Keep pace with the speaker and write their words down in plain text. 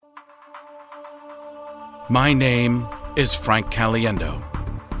My name is Frank Caliendo.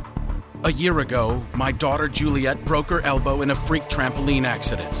 A year ago, my daughter Juliet broke her elbow in a freak trampoline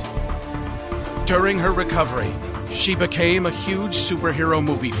accident. During her recovery, she became a huge superhero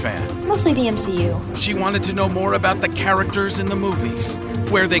movie fan. Mostly the MCU. She wanted to know more about the characters in the movies,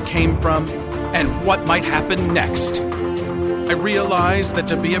 where they came from, and what might happen next. I realized that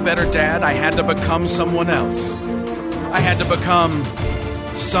to be a better dad, I had to become someone else. I had to become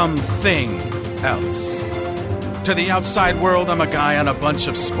something else. To the outside world, I'm a guy on a bunch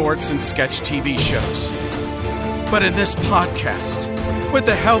of sports and sketch TV shows. But in this podcast, with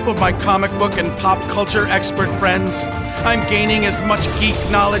the help of my comic book and pop culture expert friends, I'm gaining as much geek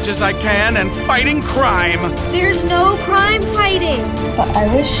knowledge as I can and fighting crime. There's no crime fighting. But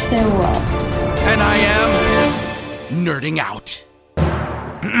I wish there was. And I am nerding out.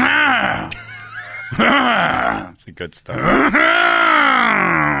 That's a good start.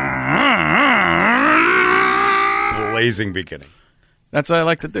 Blazing beginning. That's what I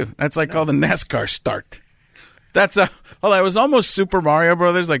like to do. That's like called the NASCAR start. That's it was almost Super Mario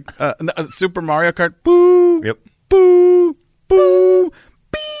Brothers, like Super Mario Kart. Boo. Yep. Boo. Boo.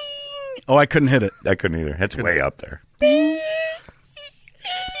 Bing. Oh, I couldn't hit it. I couldn't either. It's way up there.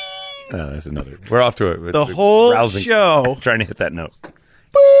 That's another. We're off to it. The whole rousing show. Trying to hit that note.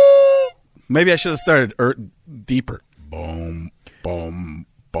 Boo. Maybe I should have started deeper. Boom. Boom.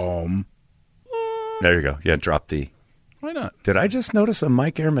 Boom. There you go. Yeah, drop D. Why not? Did I just notice a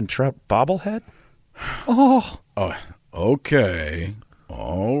Mike Ehrman Trout bobblehead? Oh, okay.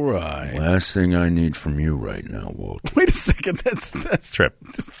 All right. Last thing I need from you right now, Walt. Wait a second. That's Trip.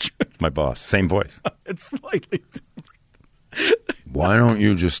 My boss. Same voice. It's slightly different. Why don't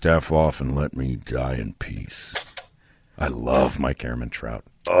you just F off and let me die in peace? I love Mike Ehrman Trout.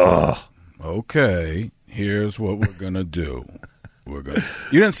 Ugh. Okay. Here's what we're gonna do. You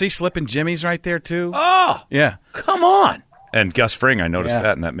didn't see Slippin' Jimmy's right there too? Oh, yeah. Come on. And Gus Fring, I noticed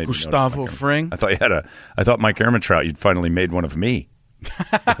that, and that made Gustavo me notice Fring. I thought Mike Ehrman Trout, you'd finally made one of me.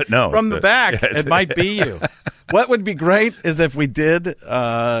 But no, from the back, it might be you. What would be great is if we did this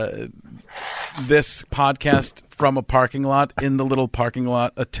podcast from a parking lot in the little parking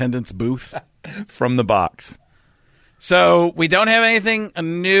lot attendance booth from the box. So we don't have anything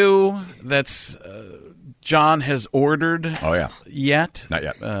new that's John has ordered. Oh yeah, yet? Not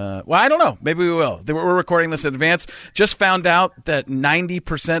yet. Well, I don't know. Maybe we will. We're recording this in advance. Just found out that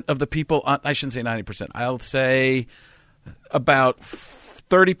 90% of the people. I shouldn't say 90%. I'll say about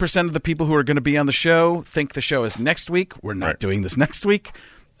 30% of the people who are going to be on the show think the show is next week. We're not doing this next week.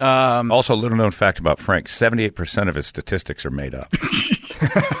 Also, a little known fact about Frank: 78% of his statistics are made up.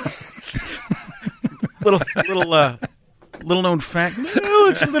 Little known fact. No,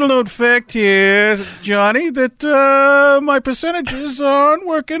 it's a little known fact here, Johnny, that my percentages aren't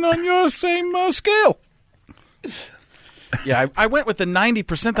working on your same scale. Yeah, I went with the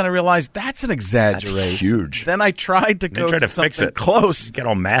 90%, then I realized that's an exaggeration. That's huge. Then I tried to go to fix something it close. Get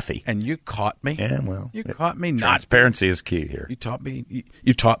all mathy. And you caught me. Yeah, well. You caught me. Transparency is key here. You taught me.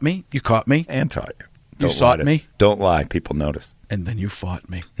 You taught me. You caught me. And taught you. You sought me. Don't lie. People notice. And then you fought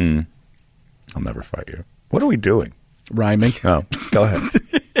me. I'll never fight you. What are we doing? Rhyming. Oh, go ahead.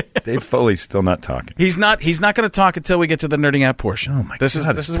 Dave Foley's still not talking. He's not going to talk until we get to the nerding out portion. Oh my God! This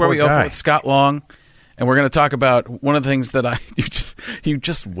is where we open with Scott Long, and we're going to talk about one of the things that you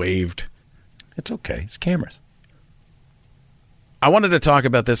just waved. It's okay. It's cameras. I wanted to talk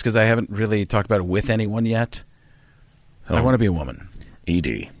about this because I haven't really talked about it with anyone yet. Oh. I want to be a woman.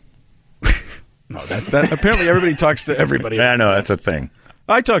 ED. No, that apparently everybody talks to everybody. Yeah, no, that's a thing.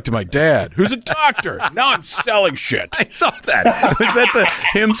 I talked to my dad, who's a doctor. Now I'm selling shit. I saw that. Was that the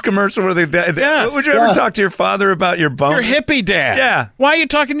Hims commercial where Yes. Would you ever talk to your father about your bone? Your hippie dad. Yeah. Why are you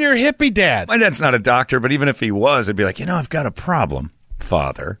talking to your hippie dad? My dad's not a doctor, but even if he was, I'd be like, I've got a problem,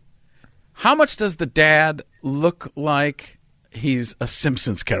 father. How much does the dad look like he's a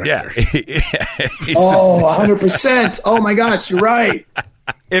Simpsons character? Yeah. 100%. Oh, my gosh, you're right.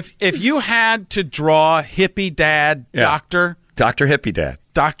 If you had to draw hippie dad, Dr. Hippie Dad.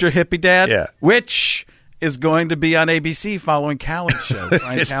 Dr. Hippie Dad? Yeah. Which is going to be on ABC following Callan's show.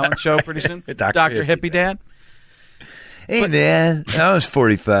 Brian Callan's show pretty soon. Dr. Hippie Dad. Hey, man, I was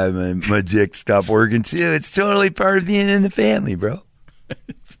 45. My dick stopped working, too. It's totally part of being in the family, bro.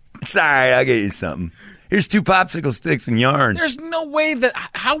 Sorry, I'll get you something. Here's 2 popsicle sticks and yarn. There's no way that...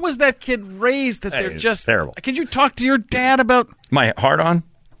 How was that kid raised that they're just... terrible. Could you talk to your dad about... My hard-on?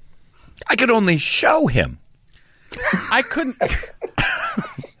 I could only show him. I couldn't...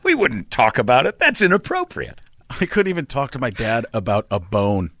 We wouldn't talk about it. That's inappropriate. I couldn't even talk to my dad about a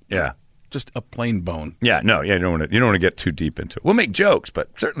bone. Yeah. just a plain bone. Yeah, no, yeah, you don't want to get too deep into it. We'll make jokes, but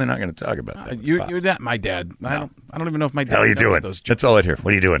certainly not going to talk about that. You're not my dad. No. I don't even know if my dad How are you knows doing? those jokes. That's all I'd hear.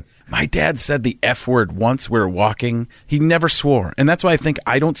 What are you doing? My dad said the F word once. We were walking. He never swore, and that's why I think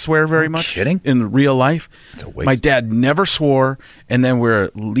I don't swear very much. Kidding? In real life, It's a waste. my dad never swore, and then we're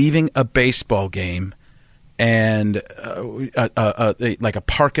leaving a baseball game, and like a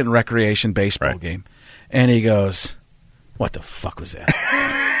park and recreation baseball game, and he goes, "What the fuck was that?"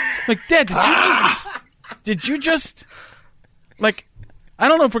 Like, Dad, did you just like? I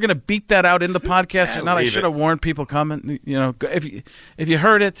don't know if we're going to beep that out in the podcast or not. I should have warned people coming. You know, if you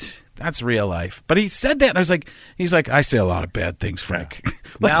heard it, that's real life. But he said that, and I was like, he's like, I say a lot of bad things, Frank.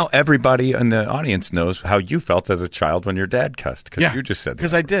 Now everybody in the audience knows how you felt as a child when your dad cussed, because you just said that.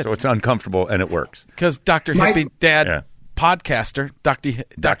 Because I did. So it's uncomfortable, and it works. Because Dr. Hippie Dad podcaster, Dr.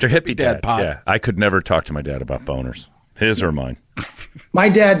 Hippie Dad pod. Yeah, I could never talk to my dad about boners, his or mine. My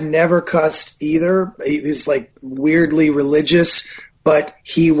dad never cussed either. He was like weirdly religious, but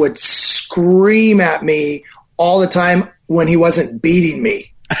he would scream at me all the time when he wasn't beating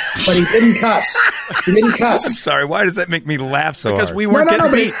me. But he didn't cuss. He didn't I'm cuss. sorry. Why does that make me laugh so Because hard? we weren't getting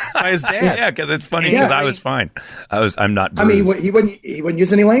but beat by his dad. Yeah, because it's funny. Because I was fine. I'm not. I mean, bruised. he wouldn't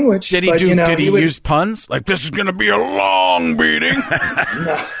use any language. Did he but, do? you know, Did he would, use puns? Like, this is going to be a long beating.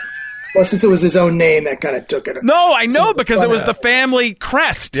 No. Well, since it was his own name, that kind of took it. No, I know, because it was the family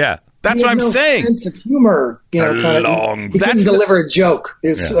crest. Yeah. That's He what had I'm no saying. Sense of humor, you know, kind of. He couldn't deliver a joke. It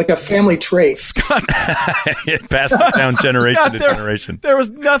was like a family trait. Scott, It passed it down generation Scott, to generation. There was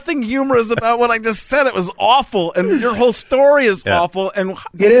nothing humorous about what I just said. It was awful, and your whole story is awful. And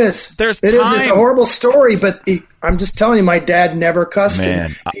It is. There's It is. time. It's a horrible story, but I'm just telling you, my dad never cussed.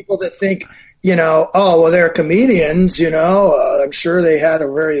 Man. And people that think, you know, oh, well, they're comedians, you know, I'm sure they had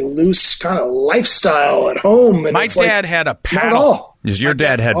a very loose kind of lifestyle at home. And my it's like, dad had a not at paddle. all. Your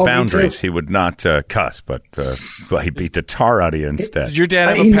dad had me boundaries. too. He would not cuss, but he beat the tar out of you instead. Did your dad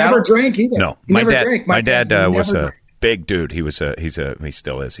have He a paddle? never drank either. No, he my never dad. drank. My dad was never a drank. big dude. He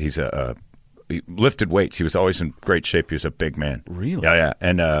still is. He lifted weights. He was always in great shape. He was a big man. Really? Yeah.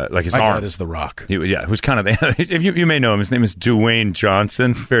 And like his My arm dad is the Rock. who's kind of if you may know him. His name is Dwayne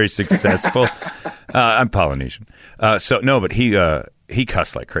Johnson. Very successful. I'm Polynesian. But he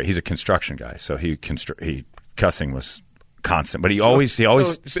cussed like crazy. He's a construction guy, so he cussing was constant. But he always stayed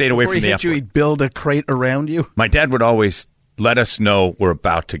away before from he the hit F you, word. he'd build a crate around you. My dad would always let us know we're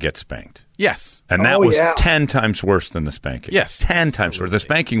about to get spanked. Yes. And that Oh, was yeah. 10 times worse than the spanking. Yes, 10 times worse. The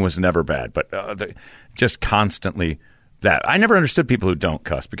spanking was never bad, but just constantly that. I never understood people who don't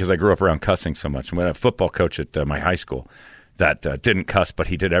cuss because I grew up around cussing so much. And we had a football coach at my high school that didn't cuss, but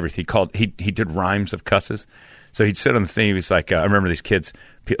he did everything. He did rhymes of cusses. So he'd sit on the thing. He was like, I remember these kids.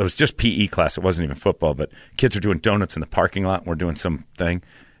 It was just PE class. It wasn't even football, but kids are doing donuts in the parking lot. And we're doing some thing.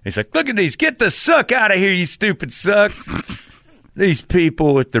 He's like, look at these. Get the suck out of here, you stupid sucks. These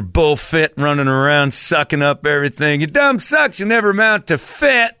people with their bull fit running around, sucking up everything. You dumb sucks. You never amount to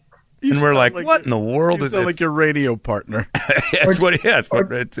fit. And we're like, what in the world You is sound this? like your radio partner. It's what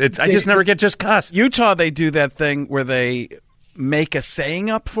it is. I just never get just cussed. Utah, they do that thing where they make a saying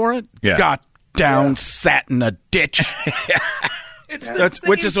up for it. Yeah. Got down, sat in a ditch.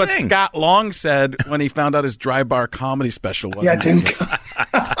 Which is what thing. Scott Long said when he found out his dry bar comedy special Yeah,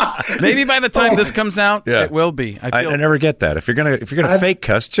 wasn't. Maybe by the time this comes out, Yeah. it will be. I never get that. If you're gonna fake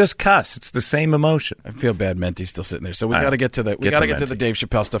cuss, just cuss. It's the same emotion. I feel bad. Mente's still sitting there, so we I know. got to get to the Get to the Dave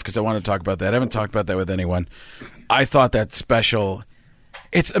Chappelle stuff because I want to talk about that. I haven't talked about that with anyone. I thought that special.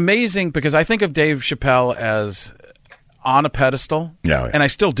 It's amazing because I think of Dave Chappelle as on a pedestal, Yeah. and I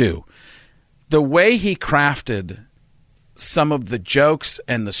still do. The way he crafted some of the jokes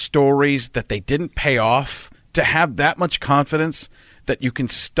and the stories that they didn't pay off, to have that much confidence that you can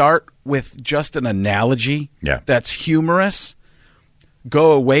start with just an analogy that's humorous,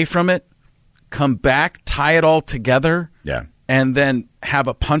 go away from it, come back, tie it all together, and then have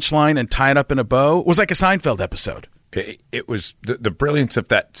a punchline and tie it up in a bow. It was like a Seinfeld episode. It was the brilliance of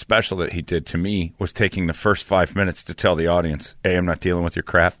that special that he did to me was taking the first 5 minutes to tell the audience, A, I'm not dealing with your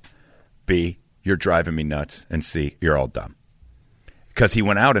crap. B, you're driving me nuts. And C, you're all dumb. Because he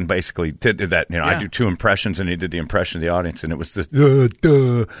went out and basically did that. You know, I do two impressions, and he did the impression of the audience, and it was this, duh,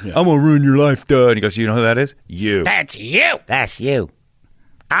 I'm going to ruin your life, duh. And he goes, you know who that is? You. That's you. That's you.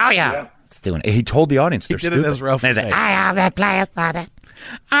 Oh, yeah. It's doing it. He told the audience He they're did stupid. it as Ralph. He's like, I am that player for it.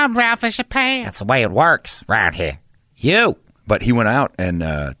 I'm Ralph Chappelle. That's the way it works around here. You. But he went out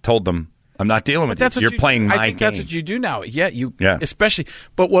and told them, I'm not dealing with That's you. what You're playing my I think game. that's what you do now. Yeah, Yeah. Especially.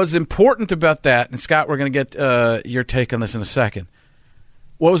 But what's important about that, and Scott, we're going to get your take on this in a second.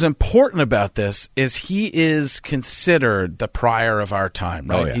 what was important about this is he is considered the Pryor of our time,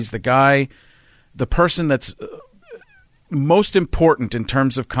 right? Oh, yeah. He's the guy, the person that's most important in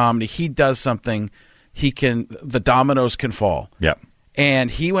terms of comedy. He does something, the dominoes can fall. Yeah. And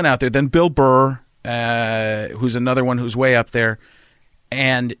he went out there. Then Bill Burr, who's another one who's way up there.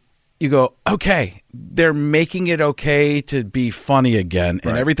 And you go, okay, they're making it okay to be funny again.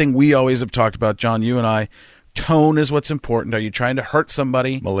 And everything we always have talked about, John, you and I, tone is what's important. Are you trying to hurt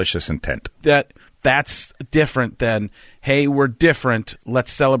somebody? Malicious intent. That's different than, hey, we're different.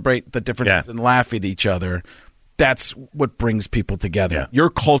 Let's celebrate the differences and laugh at each other. That's what brings people together. Yeah. Your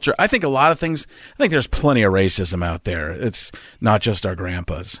culture. I think a lot of things. I think there's plenty of racism out there. It's not just our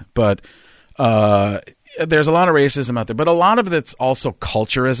grandpas, but there's a lot of racism out there. But a lot of it's also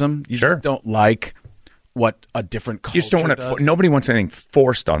culturism. You just don't like what a different culture You just don't want does. nobody wants anything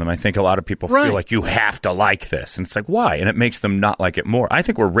forced on them. I think a lot of people feel like you have to like this. And it's like, why? And it makes them not like it more. I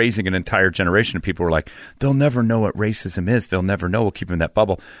think we're raising an entire generation of people who are like, they'll never know what racism is. They'll never know. We'll keep them in that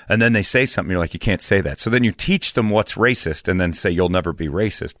bubble. And then they say something, you're like, you can't say that. So then you teach them what's racist and then say you'll never be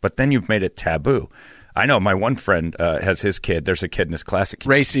racist. But then you've made it taboo. I know my one friend has his kid. There's a kid in his class.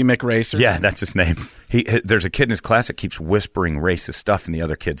 Racy McRacer? Yeah, that's his name. There's a kid in his class that keeps whispering racist stuff in the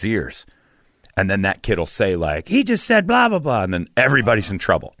other kid's ears. And then that kid will say, like, he just said blah, blah, blah. And then everybody's in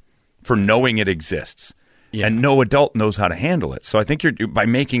trouble for knowing it exists. Yeah. And no adult knows how to handle it. So I think by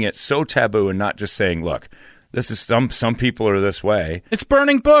making it so taboo and not just saying, look, this is some people are this way. It's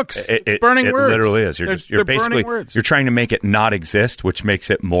burning books. It's burning words. It literally is. You're basically, you're trying to make it not exist, which makes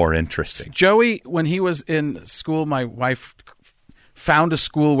it more interesting. Joey, when he was in school, my wife found a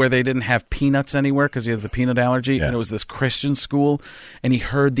school where they didn't have peanuts anywhere because he has the peanut allergy, and it was this Christian school, and he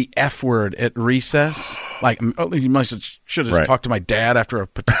heard the F word at recess. Like, he should have talked to my dad after a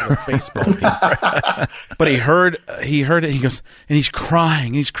particular baseball game. But he heard it. He goes, and he's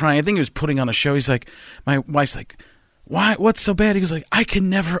crying. I think he was putting on a show. He's like, my wife's like, why? What's so bad? He goes like, I can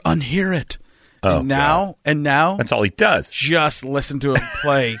never unhear it. Oh, and now that's all he does. Just listen to him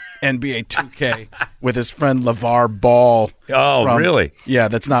play NBA 2K with his friend LeVar Ball. Oh, really? Yeah,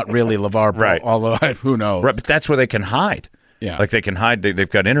 that's not really LeVar Ball. Right. Although, who knows? Right, but that's where they can hide. Yeah. Like they can hide. They've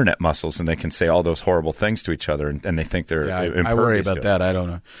got internet muscles, and they can say all those horrible things to each other, and they think they're impervious. I worry about that. I don't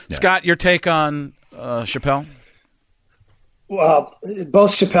know. Yeah. Scott, your take on Chappelle? Well,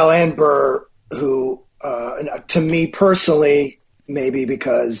 both Chappelle and Burr, who, to me personally, maybe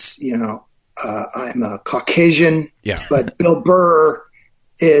because, I'm a Caucasian, but Bill Burr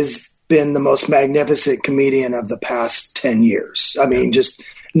has been the most magnificent comedian of the past 10 years. I mean, just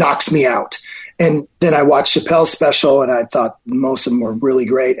knocks me out. And then I watched Chappelle's special, and I thought most of them were really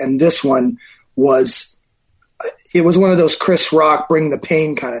great. And this one was one of those Chris Rock bring the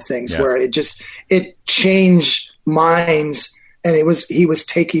pain kind of things where it changed minds. And he was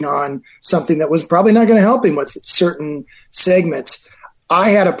taking on something that was probably not going to help him with certain segments.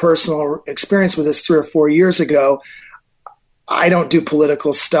 I had a personal experience with this 3 or 4 years ago. I don't do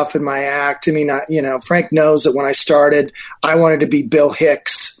political stuff in my act. I mean, Frank knows that when I started, I wanted to be Bill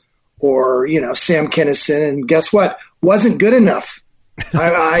Hicks or, Sam Kinison. And guess what? Wasn't good enough.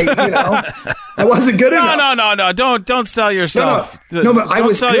 I wasn't good enough. No. Don't sell yourself. No, but I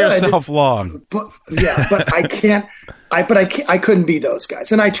was sell good. yourself long. But I can't. I couldn't be those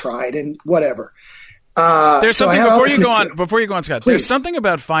guys, and I tried, and whatever. There's something before you go on, Scott. Please. There's something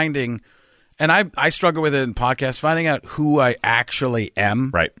about finding, and I struggle with it in podcasts, finding out who I actually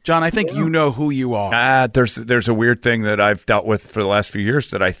am. Right, John. I think you know who you are. There's a weird thing that I've dealt with for the last few years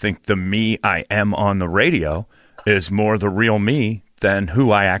that I think the me I am on the radio is more the real me than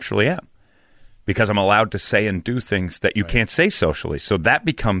who I actually am. Because I'm allowed to say and do things that you can't say socially. So that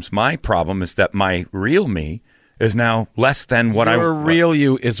becomes my problem, is that my real me is now less than what Your real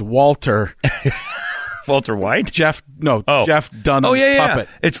you is Walter. Walter White? Jeff Dunham's puppet.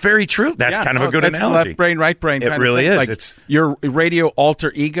 It's very true. That's kind of a good analogy. Left brain, right brain. It really is. Like it's your radio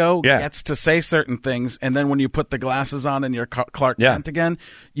alter ego gets to say certain things, and then when you put the glasses on and you're Clark Kent again,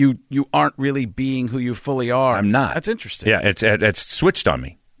 you aren't really being who you fully are. I'm not. That's interesting. Yeah, it's switched on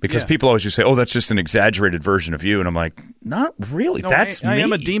me. Because people always just say, "Oh, that's just an exaggerated version of you," and I'm like, "Not really. No, that's me. I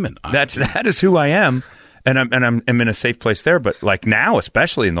am a demon. That is who I am, and I'm in a safe place there. But like now,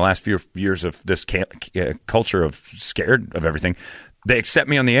 especially in the last few years of this culture of scared of everything, they accept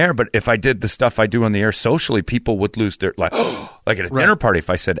me on the air. But if I did the stuff I do on the air socially, people would lose their like at a dinner party if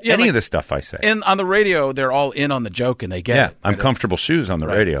I said any of the stuff I say. And on the radio, they're all in on the joke and they get it. I'm comfortable shoes on the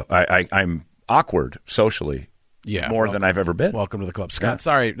radio. I'm awkward socially. More than I've ever been. Welcome to the club, Scott.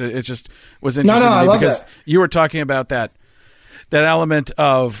 Sorry, it just was interesting to me I love because that. You were talking about that element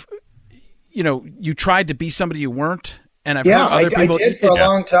of, you tried to be somebody you weren't, And I've heard other people. I did for a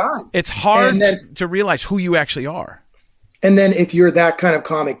long time. It's hard to realize who you actually are. And then if you're that kind of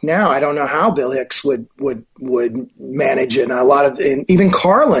comic now, I don't know how Bill Hicks would manage it. And even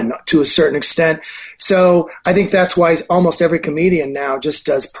Carlin to a certain extent. So I think that's why almost every comedian now just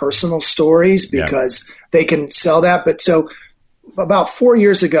does personal stories because they can sell that. But so about 4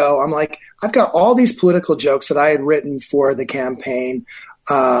 years ago, I'm like, I've got all these political jokes that I had written for the campaign,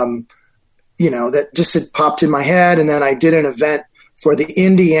 that just had popped in my head. And then I did an event for the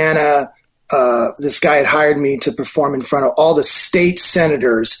Indiana. This guy had hired me to perform in front of all the state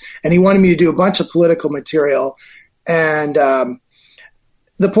senators, and he wanted me to do a bunch of political material. And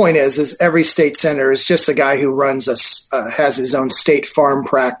the point is every state senator is just a guy who has his own state farm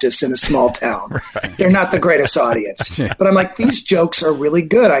practice in a small town. Right. They're not the greatest audience. But I'm like, these jokes are really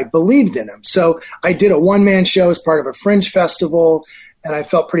good. I believed in them. So I did a one-man show as part of a fringe festival, and I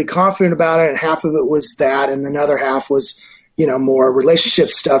felt pretty confident about it. And half of it was that, and another half was more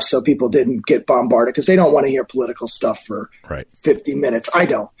relationship stuff, so people didn't get bombarded because they don't want to hear political stuff for 50 minutes. I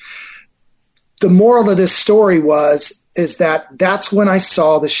don't. The moral of this story is that's when I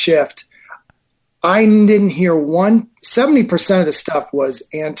saw the shift. I didn't hear 70% of the stuff was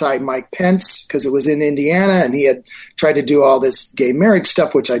anti-Mike Pence because it was in Indiana and he had tried to do all this gay marriage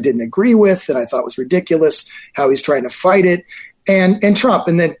stuff, which I didn't agree with and I thought was ridiculous, how he's trying to fight it, and Trump,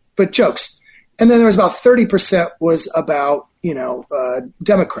 but jokes. And then there was about 30% was about,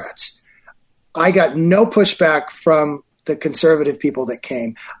 Democrats. I got no pushback from the conservative people that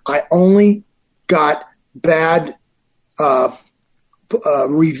came. I only got bad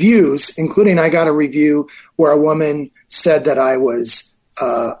reviews, including I got a review where a woman said that I was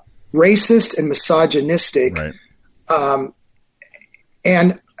racist and misogynistic. Right.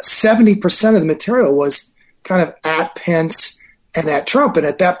 And 70% of the material was kind of at Pence and at Trump. And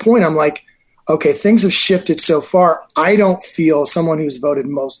at that point, I'm like, okay, things have shifted so far. I don't feel someone who's voted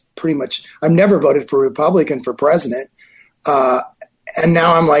I've never voted for Republican for president. And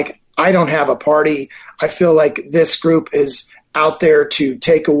now I'm like, I don't have a party. I feel like this group is out there to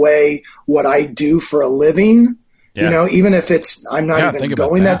take away what I do for a living, even if I'm not even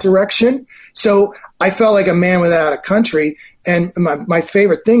going that direction. So I felt like a man without a country. And my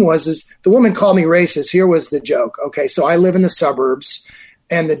favorite thing is the woman called me racist. Here was the joke. Okay, so I live in the suburbs,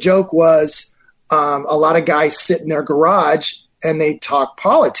 and the joke was, a lot of guys sit in their garage and they talk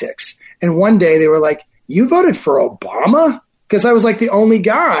politics. And one day they were like, you voted for Obama? Because I was like the only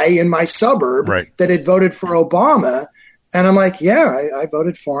guy in my suburb that had voted for Obama. And I'm like, yeah, I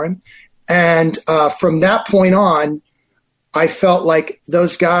voted for him. And from that point on, I felt like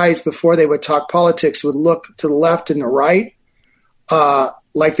those guys, before they would talk politics, would look to the left and the right,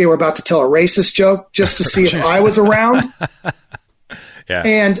 like they were about to tell a racist joke just to see if I was around. Yeah.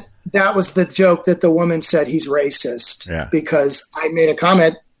 And that was the joke that the woman said he's racist because I made a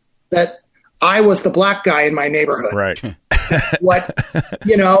comment that I was the black guy in my neighborhood. Right.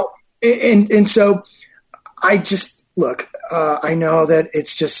 And so I just look, I know that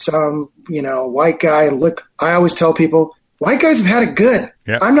it's just some, white guy. And look, I always tell people white guys have had it good.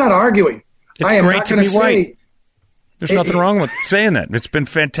 Yep. I'm not arguing. It's great to be white. There's nothing wrong with saying that. It's been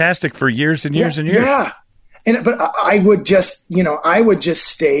fantastic for years and years and years. Yeah. But I would just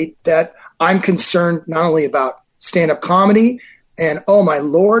state that I'm concerned not only about stand-up comedy and, oh, my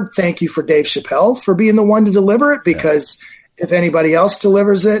Lord, thank you for Dave Chappelle for being the one to deliver it, because if anybody else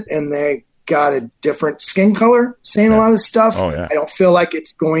delivers it and they got a different skin color saying a lot of stuff, I don't feel like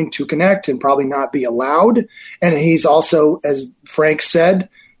it's going to connect and probably not be allowed. And he's also, as Frank said,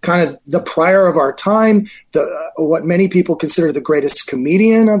 kind of the prior of our time, what many people consider the greatest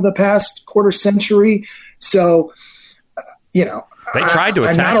comedian of the past quarter century. So, they tried to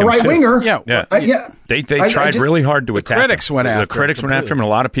attack him. I'm not a right winger. They tried really hard to attack him. The critics went after him, and a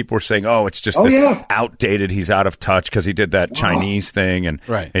lot of people were saying, "Oh, it's just outdated. He's out of touch because he did that Chinese thing." And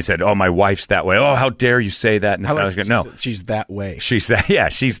they said, "Oh, my wife's that way. Oh, how dare you say that?" And she's that way. She's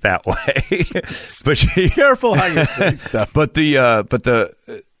that way. But careful how you say stuff. But the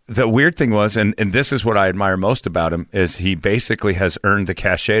weird thing was, and this is what I admire most about him, is he basically has earned the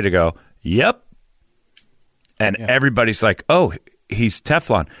cachet to go, "Yep." And everybody's like, oh, he's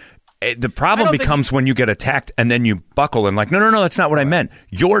Teflon. The problem becomes when you get attacked and then you buckle and like, no, that's not what I meant.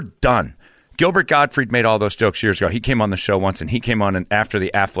 You're done. Gilbert Gottfried made all those jokes years ago. He came on the show once, and he came on after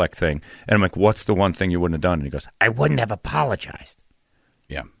the Affleck thing. And I'm like, what's the one thing you wouldn't have done? And he goes, I wouldn't have apologized.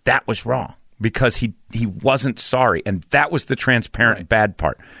 Yeah. That was wrong because he wasn't sorry. And that was the transparent bad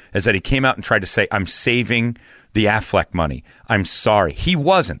part, is that he came out and tried to say, I'm saving the Affleck money. I'm sorry. He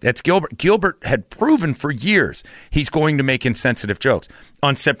wasn't. That's Gilbert. Gilbert had proven for years he's going to make insensitive jokes.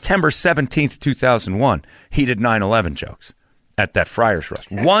 On September 17th, 2001, he did 9/11 jokes at that Friars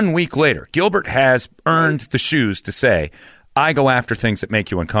Roast. 1 week later, Gilbert has earned the shoes to say, I go after things that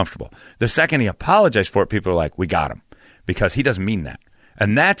make you uncomfortable. The second he apologized for it, people are like, we got him. Because he doesn't mean that.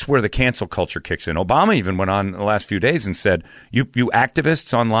 And that's where the cancel culture kicks in. Obama even went on the last few days and said, you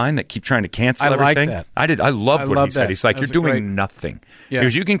activists online that keep trying to cancel everything. Like that. I did. I loved what he said. He's like, you're doing nothing. Yeah.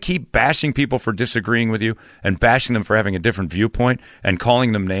 Because you can keep bashing people for disagreeing with you and bashing them for having a different viewpoint and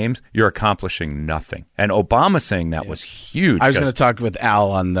calling them names. You're accomplishing nothing. And Obama saying that was huge. I was going to talk with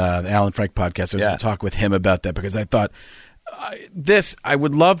Al on the Al and Frank podcast. I was going to talk with him about that because I thought I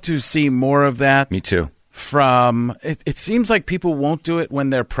would love to see more of that. Me too. From it seems like people won't do it when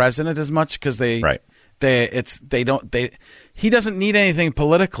they're president as much because he doesn't need anything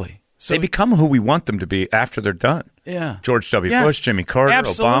politically. So they become who we want them to be after they're done. Yeah. George W. Bush, Jimmy Carter,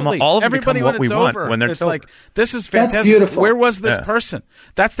 Absolutely. Obama, all of them Everybody become what we want when they're it's over. like, this is fantastic. That's beautiful. Where was this person?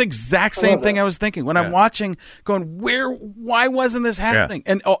 That's the exact same thing I was thinking. When I'm watching, going, why wasn't this happening?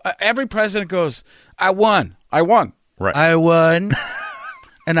 And every president goes, I won. Right. I won.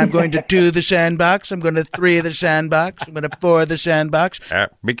 And I'm going to 2 the sandbox. I'm going to 3 the sandbox. I'm going to 4 the sandbox.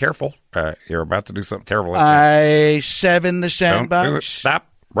 Be careful. You're about to do something terrible. I 7 the sandbox. Don't do it. Stop.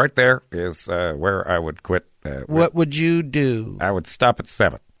 Right there is where I would quit. What would you do? I would stop at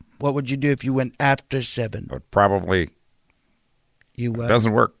 7. What would you do if you went after 7? I would probably. You what? It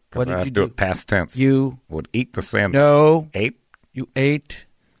doesn't work. What did I you do do? it past tense. You would eat the sandbox. No. Ate? You ate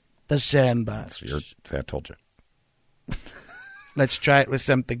the sandbox. I told you. Let's try it with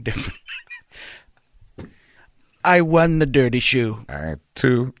something different. I won the dirty shoe. I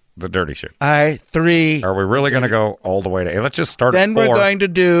 2 the dirty shoe. I 3. Are we really going to go all the way to? Let's just start. Then at 4. we're going to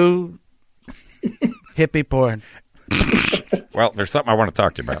do hippie porn. Well, there's something I want to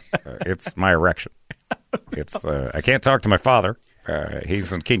talk to you about. It's my erection. It's I can't talk to my father.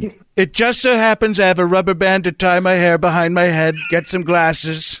 He's in Kenya. It just so happens I have a rubber band to tie my hair behind my head, get some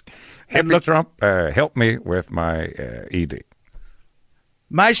glasses. Hippie Trump, help me with my ED.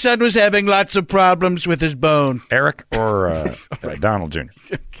 My son was having lots of problems with his bone. Eric or Donald Jr.?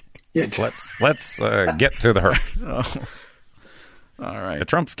 Let's get to the hurt. All right. The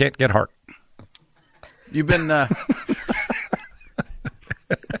Trumps can't get hard. You've been...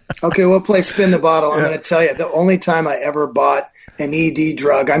 Okay, we'll play Spin the Bottle. I'm going to tell you, the only time I ever bought an ED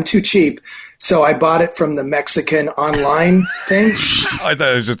drug, I'm too cheap, so I bought it from the Mexican online thing. I thought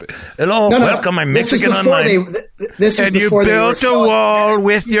it was just, hello, welcome, I'm Mexican online. This is and you before built a wall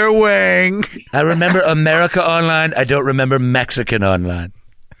with your wing. I remember America Online. I don't remember Mexican Online.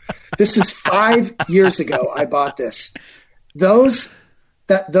 This is 5 years ago I bought this. Those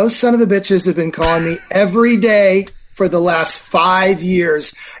son of a bitches have been calling me every day for the last 5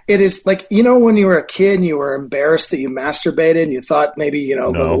 years. It is like, when you were a kid and you were embarrassed that you masturbated and you thought maybe,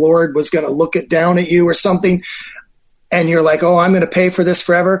 the Lord was going to look down at you or something. And you're like, oh, I'm going to pay for this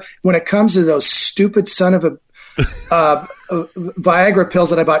forever. When it comes to those stupid son of a Viagra pills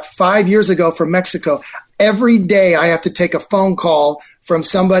that I bought 5 years ago from Mexico, every day I have to take a phone call from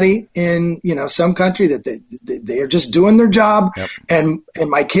somebody in, some country that they are just doing their job. Yep. And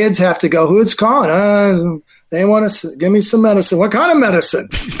my kids have to go, who's calling? They want to give me some medicine. What kind of medicine?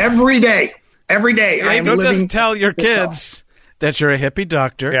 Every day. Don't just tell your kids that you're a hippie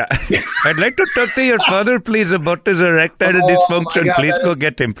doctor. Yeah. I'd like to talk to your father, please, about his erectile dysfunction. Please go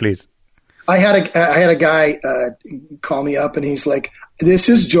get him, please. I had a guy call me up, and he's like, "This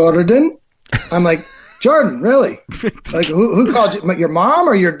is Jordan." I'm like, "Jordan, really? Like, who called you? Your mom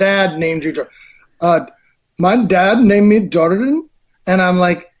or your dad named you Jordan?" My dad named me Jordan, and I'm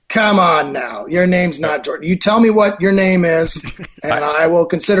like, "Come on now, your name's not Jordan. You tell me what your name is, and I will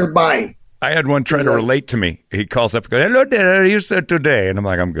consider buying." I had one try to relate to me. He calls up and goes, hello, Dad, how are you today? And I'm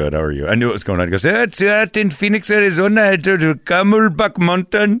like, I'm good. How are you? I knew what was going on. He goes, it's in Phoenix, Arizona. I to Camelback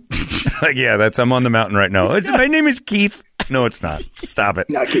Mountain. Like, yeah, I'm on the mountain right now. My name is Keith. No, it's not. Stop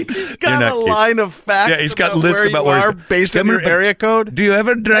it. Not Keith. He's got a line of facts. Yeah, he's got lists about where you are based on your area code. Do you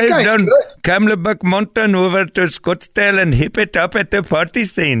ever drive down Camelback Mountain over to Scottsdale and hip it up at the party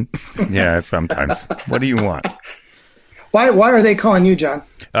scene? Yeah, sometimes. What do you want? Why are they calling you, John?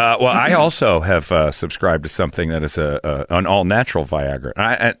 Well, I also have subscribed to something that is an all-natural Viagra.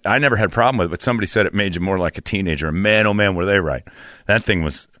 I never had a problem with it, but somebody said it made you more like a teenager. And man, oh man, were they right. That thing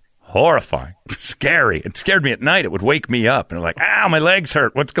was horrifying, scary. It scared me at night. It would wake me up. And like, ow, my legs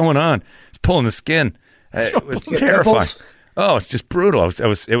hurt. What's going on? It's pulling the skin. It was terrifying. Oh, it's just brutal.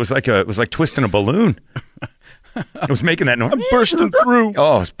 It was like twisting a balloon. I was making that noise. I'm bursting through.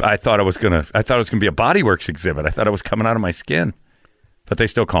 Oh, I thought it was gonna be a Body Works exhibit. I thought it was coming out of my skin. But they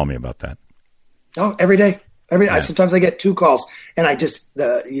still call me about that. Oh, every day. Sometimes I get 2 calls, and I just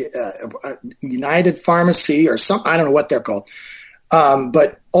United Pharmacy or some, I don't know what they're called.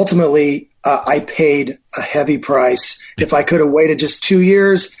 But ultimately, I paid a heavy price. If I could have waited just 2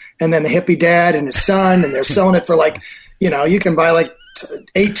 years, and then the hippie dad and his son, and they're selling it for you can buy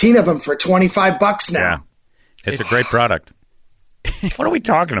 18 of them for $25 now. Yeah, it's a great product. What are we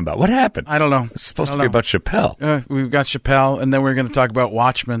talking about? What happened? I don't know. It's supposed to be about Chappelle. We've got Chappelle, and then we're going to talk about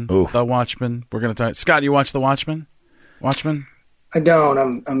Watchmen. Ooh. The Watchmen. We're going to talk. Scott, you watch The Watchmen? Watchmen? I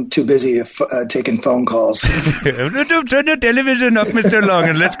don't. I'm too busy taking phone calls. Turn the television up, Mr. Long,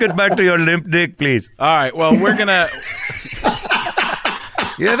 and let's get back to your limp dick, please. All right. Well, we're going to...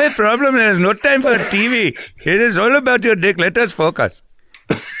 You have a problem. There is no time for TV. It is all about your dick. Let us focus.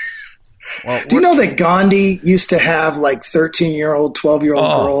 Well, do you know that Gandhi used to have 13-year-old,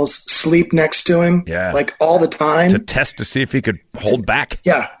 12-year-old girls sleep next to him? Yeah. All the time? To test to see if he could hold back.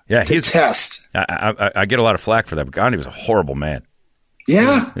 Yeah. Yeah. To test. I get a lot of flack for that, but Gandhi was a horrible man.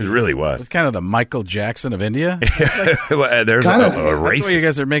 Yeah. He really was. It's kind of the Michael Jackson of India. Well, there's kind a of. racist. That's the way you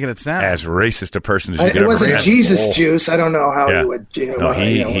guys are making it sound. As racist a person as you could It ever wasn't get. Jesus juice. I don't know how he would.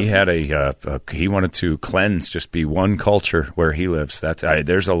 He had he wanted to cleanse, just be one culture where he lives.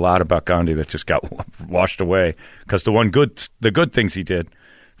 There's a lot about Gandhi that just got washed away because the good things he did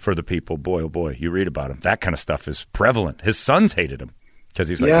for the people. Boy, oh boy, you read about him. That kind of stuff is prevalent. His sons hated him because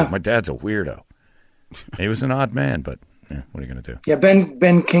he's like, my dad's a weirdo. He was an odd man, but. Yeah, what are you going to do? Yeah,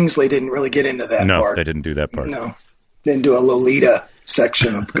 Ben Kingsley didn't really get into that part. No, they didn't do that part. No, didn't do a Lolita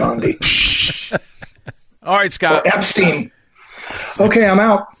section of Gandhi. All right, Scott. Or Epstein. Okay, I'm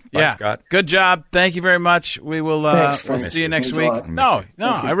out. Yeah, Scott. Good job. Thank you very much. We will we'll see you next week. No,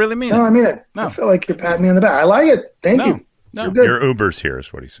 I really mean it. No, I mean it. No. I feel like you're patting me on the back. I like it. Thank you. No. You're good. Your Uber's here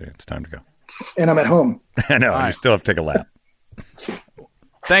is what he's saying. It's time to go. And I'm at home. I know. right. You still have to take a lap.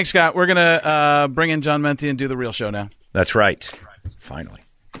 Thanks, Scott. We're going to bring in John Mendte and do the real show now. That's right. Finally.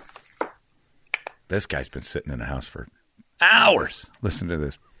 This guy's been sitting in the house for hours listening to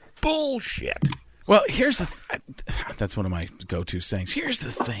this bullshit. Well, here's that's one of my go-to sayings. Here's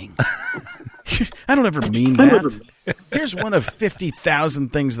the thing. I don't ever mean that. Here's one of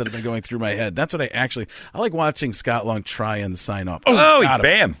 50,000 things that have been going through my head. That's what I like watching Scott Long try and sign off. Oh,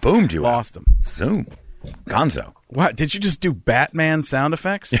 bam, boomed you. Lost him. Zoom. Gonzo. What? Did you just do Batman sound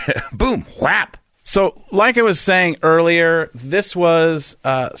effects? Yeah. Boom. Whap. So, like I was saying earlier, this was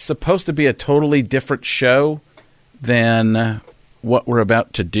supposed to be a totally different show than what we're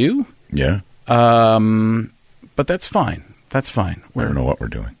about to do. Yeah. But that's fine. That's fine. I don't know what we're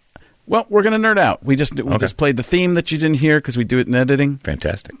doing. Well, we're going to nerd out. We just played the theme that you didn't hear because we do it in editing.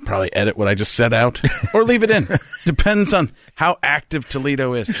 Fantastic. Probably edit what I just said out or leave it in. Depends on how active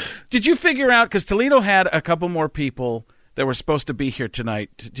Toledo is. Did you figure out, because Toledo had a couple more people that were supposed to be here tonight.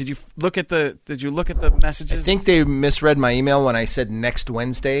 Did you look at the messages? I think they misread my email when I said next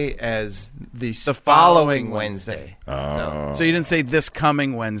Wednesday as the following Wednesday. Oh. So you didn't say this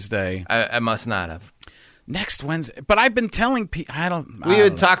coming Wednesday. I must not have. Next Wednesday. But I've been telling people, we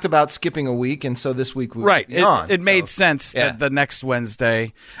had talked about skipping a week, and so this week we were gone. It made sense that the next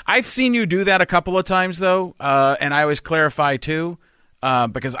Wednesday. I've seen you do that a couple of times, though, and I always clarify, too,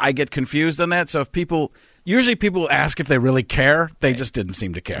 because I get confused on that. So if people... Usually people ask if they really care. They just didn't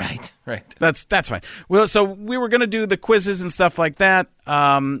seem to care. Right. That's fine. Well, so we were going to do the quizzes and stuff like that.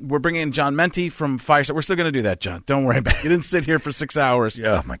 We're bringing in John Mendte from Fireside. We're still going to do that, John. Don't worry about it. You didn't sit here for 6 hours.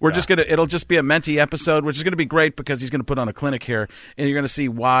 Yeah, my We're God. just going to. It'll just be a Mendte episode, which is going to be great because he's going to put on a clinic here, and you're going to see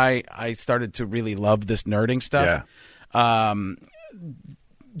why I started to really love this nerding stuff. Yeah.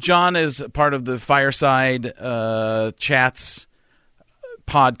 John is part of the Fireside Chats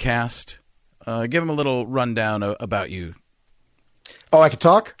podcast. Give him a little rundown about you. Oh, I could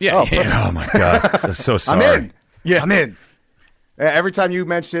talk? Yeah. Oh, my God. I'm so sorry. I'm in. Yeah. I'm in. Every time you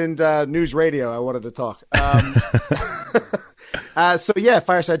mentioned news radio, I wanted to talk.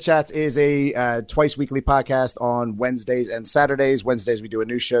 Fireside Chats is a twice weekly podcast on Wednesdays and Saturdays. Wednesdays we do a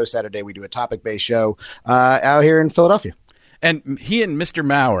news show. Saturday we do a topic-based show out here in Philadelphia. And he and Mr.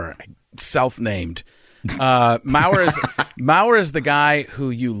 Maurer, self-named, Maurer is the guy who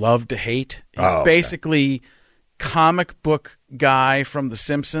you love to hate. He's basically comic book guy from The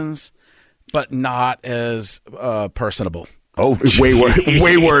Simpsons, but not as personable. Oh,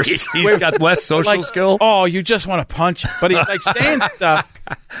 way worse. He's got less social skill. Oh, you just want to punch him. But he's like saying stuff,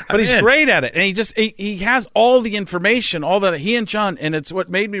 but he's great at it. And he has all the information, all that he and John, and it's what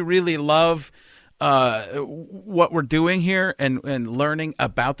made me really love what we're doing here and learning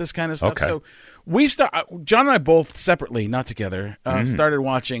about this kind of stuff. Okay. So John and I both separately, not together, started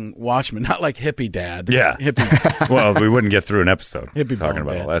watching Watchmen. Not like hippie dad. Yeah. Hippie. Well, we wouldn't get through an episode Hippie talking bone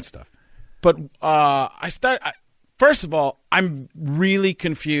about bed. all that stuff. But first of all, I'm really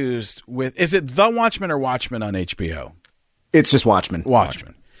confused with, is it The Watchmen or Watchmen on HBO? It's just Watchmen.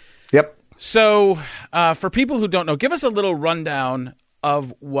 Watchmen. Yep. So for people who don't know, give us a little rundown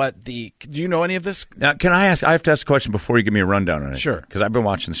of what do you know any of this? Now, can I ask? I have to ask a question before you give me a rundown on it. Sure. Because I've been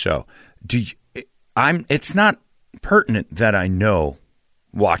watching the show. It's not pertinent that I know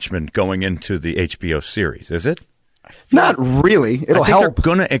Watchmen going into the HBO series, is it? Not really. It'll I think help. they're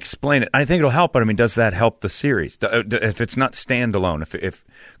going to explain it. I think it'll help, but I mean, does that help the series? If it's not standalone,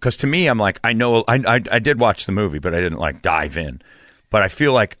 because to me, I'm like, I know, I did watch the movie, but I didn't like dive in. But I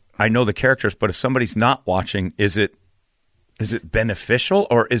feel like I know the characters. But if somebody's not watching, is it beneficial,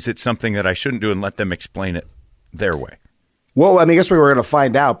 or is it something that I shouldn't do and let them explain it their way? Well, I mean, I guess we were going to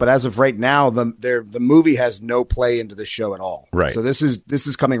find out, but as of right now, the movie has no play into the show at all. Right. So this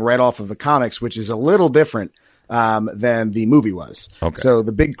is coming right off of the comics, which is a little different than the movie was. Okay. So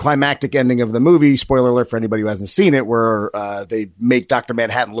the big climactic ending of the movie, spoiler alert for anybody who hasn't seen it, where they make Dr.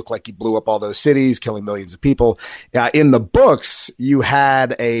 Manhattan look like he blew up all those cities, killing millions of people. In the books, you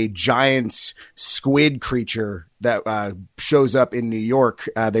had a giant squid creature that shows up in New York.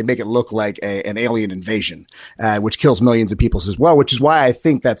 They make it look like an alien invasion, which kills millions of people as well, which is why I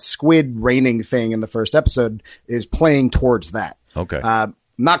think that squid raining thing in the first episode is playing towards that. Okay.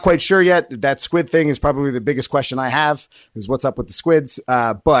 Not quite sure yet. That squid thing is probably the biggest question I have, is what's up with the squids.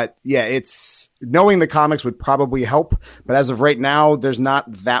 But yeah, it's knowing the comics would probably help. But as of right now, there's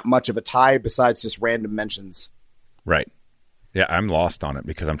not that much of a tie besides just random mentions. Right. Yeah, I'm lost on it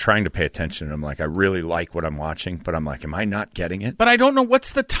because I'm trying to pay attention. I'm like, I really like what I'm watching, but I'm like, am I not getting it? But I don't know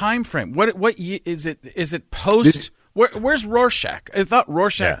what's the time frame. What is it? Is it post? Where's Rorschach? I thought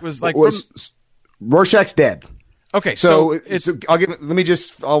Rorschach was like Rorschach's dead. Okay, so it's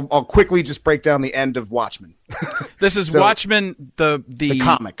I'll quickly just break down the end of Watchmen. This is Watchmen,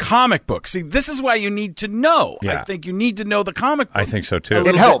 the comic book. See, this is why you need to know. Yeah. I think you need to know the comic book. I think so too.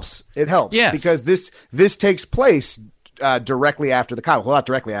 It helps. It helps. Yes. Because this takes place directly after the comic. Well, not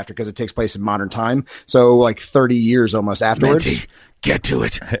directly after, because it takes place in modern time. So like 30 years almost afterwards. Mendte, get to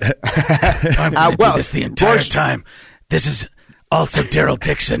it. I'm going to do this the entire time. This is also Daryl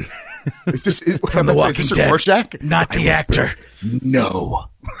Dixon. Is this from The Walking Dead? Rorschach? Not the actor. No.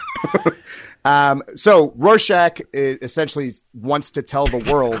 So Rorschach essentially wants to tell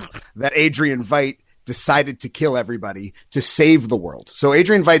the world that Adrian Veidt decided to kill everybody to save the world. So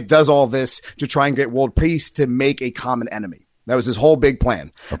Adrian Veidt does all this to try and get world peace, to make a common enemy. That was his whole big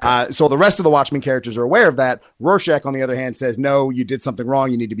plan. Okay. So the rest of the Watchmen characters are aware of that. Rorschach, on the other hand, says, no, you did something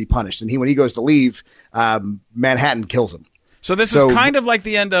wrong. You need to be punished. And when he goes to leave, Manhattan kills him. So this is kind of like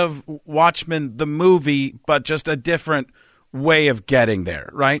the end of Watchmen, the movie, but just a different way of getting there,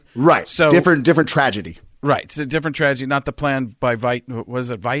 right? Right. So different tragedy. Right. It's a different tragedy, not the plan by Veidt.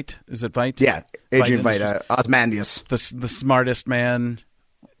 Was it Veidt? Is it Veidt? Yeah. Adrian Veidt, Ozymandias. The smartest man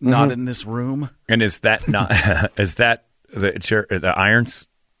not in this room. And is that not is that the Irons?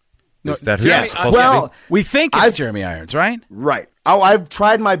 No, is that who Jeremy, it's supposed well, to be? we think it's Jeremy Irons, right? Right. Oh, I've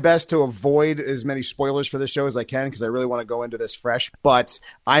tried my best to avoid as many spoilers for this show as I can, because I really want to go into this fresh, but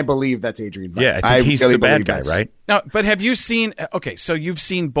I believe that's Adrian Veidt. Yeah, I think he's really the bad guy, that's right? No, but have you seen? Okay, so you've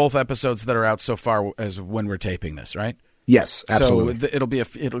seen both episodes that are out so far as when we're taping this, right? Yes, absolutely. So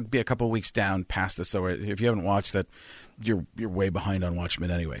it'll be a couple weeks down past this. So if you haven't watched that, you're way behind on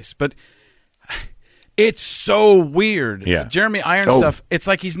Watchmen, anyways. But it's so weird. Yeah. Jeremy Irons stuff. It's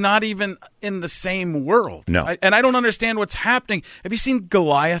like he's not even in the same world. No. And I don't understand what's happening. Have you seen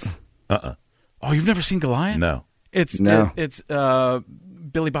Goliath? Oh, you've never seen Goliath? No. It's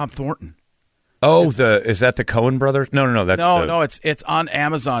Billy Bob Thornton. Oh, is that the Coen brothers? No. That's it's on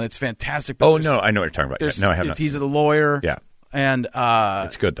Amazon. It's fantastic. Oh no, I know what you're talking about. No, I have not. He's a lawyer. Yeah. And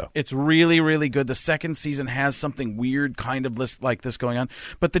it's good though. It's really, really good. The second season has something weird kind of like this going on.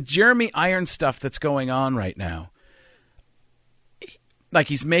 But the Jeremy Irons stuff that's going on right now, like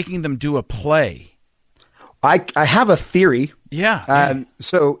he's making them do a play. I have a theory. Yeah.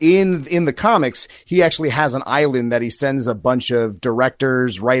 So in the comics, he actually has an island that he sends a bunch of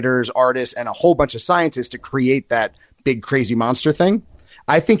directors, writers, artists, and a whole bunch of scientists to create that big crazy monster thing.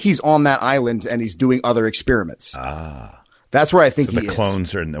 I think he's on that island and he's doing other experiments. That's where I think the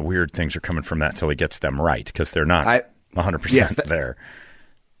clones and the weird things are coming from that till he gets them right, because they're not 100% there.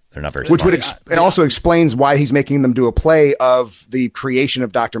 They're not very Which smart. it also explains why he's making them do a play of the creation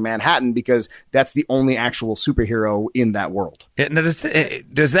of Dr. Manhattan, because that's the only actual superhero in that world. Does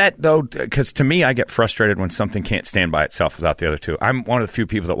that, though, because to me, I get frustrated when something can't stand by itself without the other two. I'm one of the few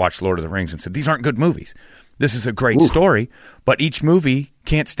people that watched Lord of the Rings and said, these aren't good movies. This is a great story, but each movie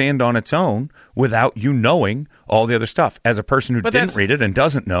can't stand on its own without you knowing all the other stuff. As a person who didn't read it and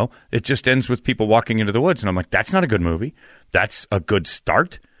doesn't know, it just ends with people walking into the woods. And I'm like, that's not a good movie. That's a good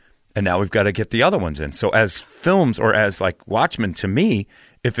start. And now we've got to get the other ones in. So as films or as like Watchmen, to me,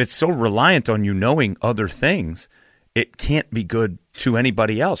 if it's so reliant on you knowing other things, it can't be good to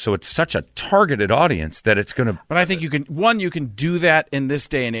anybody else. So it's such a targeted audience that it's going to... But I think you can do that in this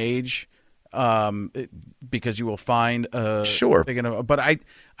day and age because you will find... Sure. But I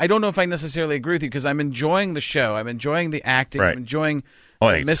don't know if I necessarily agree with you because I'm enjoying the show. I'm enjoying the acting. Right. I'm enjoying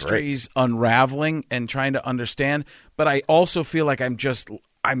the mysteries unraveling and trying to understand. But I also feel like I'm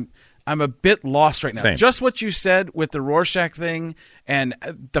a bit lost right now. Same. Just what you said with the Rorschach thing and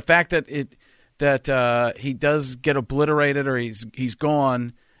the fact that he does get obliterated or he's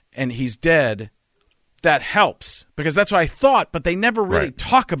gone and he's dead, that helps because that's what I thought, but they never really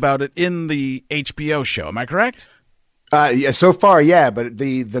talk about it in the HBO show. Am I correct? Yeah, so far, yeah. But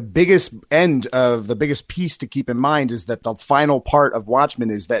the biggest piece to keep in mind is that the final part of Watchmen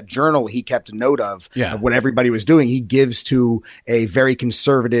is that journal he kept a note of what everybody was doing. He gives to a very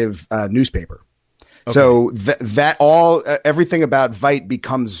conservative newspaper. Okay. So everything about Veidt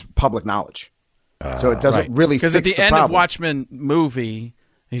becomes public knowledge. So it doesn't really fix the problem. Because at the end of Watchmen movie,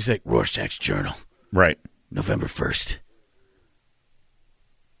 he's like, Rorschach's journal. Right. November 1st.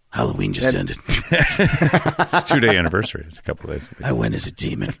 Halloween just ended. It's a 2-day anniversary. It's a couple of days. I went as a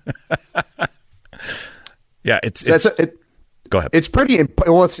demon. Yeah, go ahead. It's pretty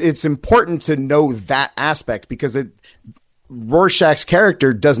well. It's important to know that aspect because Rorschach's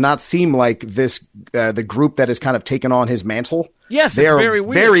character does not seem like this the group that has kind of taken on his mantle. Yes, they're very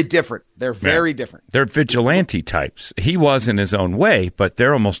weird. Very different. They're very different. They're vigilante types. He was in his own way, but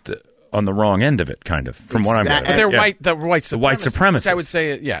they're almost on the wrong end of it, kind of, from what I'm getting. But they're white supremacists. I would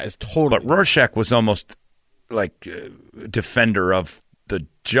say, is totally. But Rorschach was almost like defender of the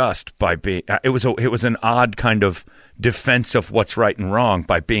just by being. It was an odd kind of defense of what's right and wrong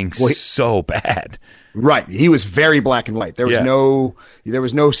by being so bad. Right. He was very black and white. There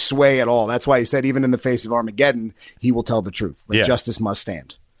was no sway at all. That's why he said, even in the face of Armageddon, he will tell the truth. Justice must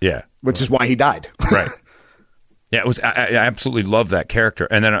stand. Yeah. Which is why he died. Right. Yeah, it was. I absolutely love that character,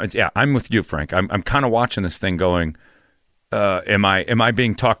 and then I'm with you, Frank. I'm kind of watching this thing, going, am I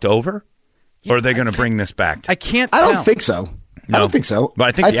being talked over, or are they going to bring this back? I can't. I don't think so. No. I don't think so. But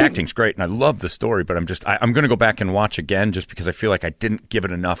I think the acting's great, and I love the story. But I'm going to go back and watch again just because I feel like I didn't give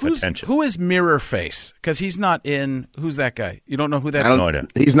it enough attention. Who is Mirror Face? Because he's not in. Who's that guy? You don't know who that is? No idea.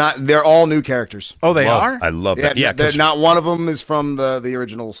 He's not. They're all new characters. Oh, they are? I love that. Yeah, not one of them is from the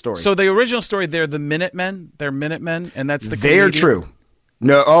original story. So the original story, they're the Minutemen. They're Minutemen, and that's the. They're true.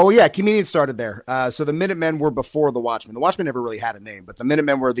 No, Comedians started there. So the Minutemen were before the Watchmen. The Watchmen never really had a name, but the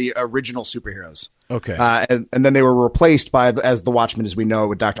Minutemen were the original superheroes. Okay. And then they were replaced as the Watchmen as we know,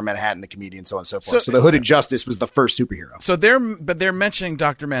 with Dr. Manhattan, the comedian, so on and so forth. So the Hooded Justice was the first superhero. So they're mentioning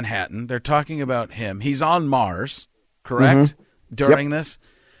Dr. Manhattan. They're talking about him. He's on Mars, correct? Mm-hmm. During this.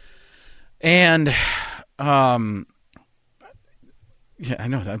 And yeah, I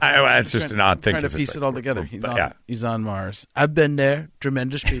know that. It's just an odd thing. Trying to piece it all together. He's on Mars. I've been there.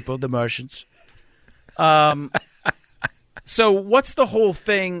 Tremendous people, the Martians. So what's the whole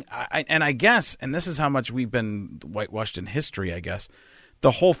thing? I guess, and this is how much we've been whitewashed in history, I guess. The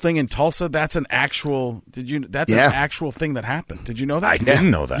whole thing in Tulsa, that's an actual. An actual thing that happened. Did you know that? I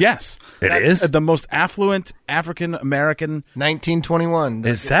didn't know that. Yes, it is the most affluent African American. 1921.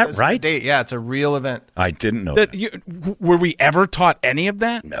 Is that right? Yeah, it's a real event. I didn't know that. Were we ever taught any of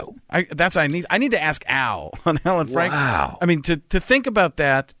that? No. I need to ask Al on Alan Frank. Wow. I mean, to think about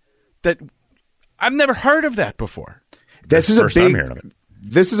that I've never heard of that before. This is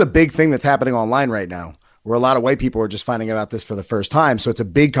a big thing that's happening online right now, where a lot of white people are just finding about this for the first time. So it's a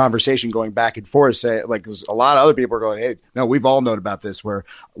big conversation going back and forth. Say, like, a lot of other people are going, hey, no, we've all known about this. Where,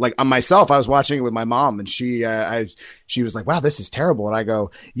 like, on myself, I was watching it with my mom, and she was like, wow, this is terrible. And I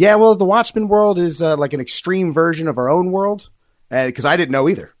go, yeah, well, the Watchmen world is like an extreme version of our own world. Because I didn't know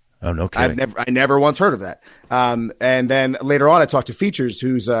either. Oh, no kidding. I never once heard of that. And then later on, I talked to Features,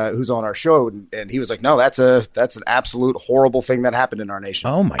 who's on our show, and he was like, "No, that's an absolute horrible thing that happened in our nation."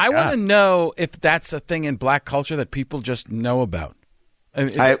 Oh my God! I want to know if that's a thing in black culture that people just know about.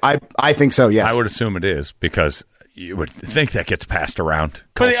 I think so. Yes, I would assume it is because you would think that gets passed around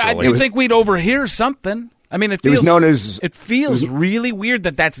culturally. But I think we'd overhear something. I mean, it was feels known as. It feels really weird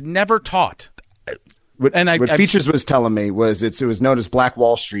that that's never taught. What Features was telling me was it was known as Black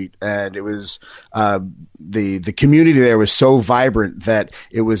Wall Street, and it was the community there was so vibrant that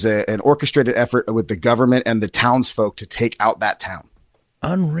it was an orchestrated effort with the government and the townsfolk to take out that town.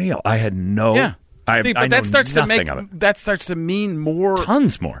 Unreal. I had no. Yeah. See, but that starts to mean more.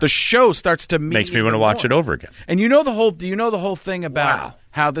 Tons more. The show starts to mean makes me want to watch it over again. And do you know the whole thing about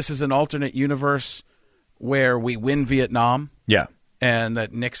how this is an alternate universe where we win Vietnam? Yeah. And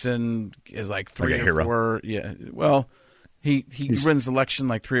that Nixon is like three like or hero. four. Yeah. Well, he wins election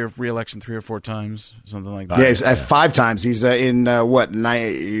like re-election 3 or 4 times, something like that. Yeah, he's 5 times. He's in what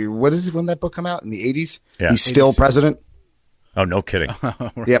is it when that book come out in the 80s? Yeah. He's still president. Oh, no kidding.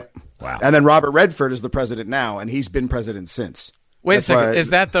 Yep. Wow. And then Robert Redford is the president now, and he's been president since. Wait a second.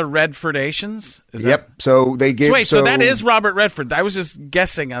 Is that the Redfordations? Yep. So they give. So that is Robert Redford. I was just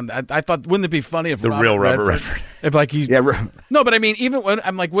guessing on that. I thought, wouldn't it be funny if the real Robert Redford? If like he's no, but I mean, even when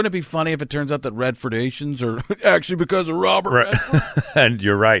I'm like, wouldn't it be funny if it turns out that Redfordations are actually because of Robert Redford? And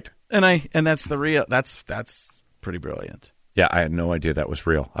you're right. And that's the real. That's pretty brilliant. Yeah, I had no idea that was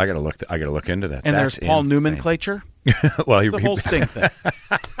real. I got to look into that. And that's there's Paul insane. nomenclature. Well, it's a whole sting thing.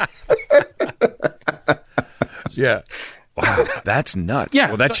 Yeah. Wow, that's nuts. Yeah,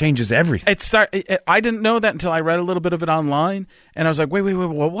 well, that changes everything. I didn't know that until I read a little bit of it online, and I was like, wait,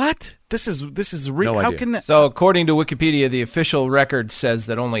 well, what? This is real. No How idea. can that? So, according to Wikipedia, the official record says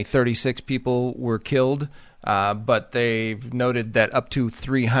that only 36 people were killed, but they've noted that up to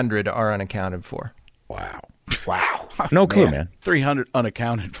 300 are unaccounted for. Wow. No clue, man. 300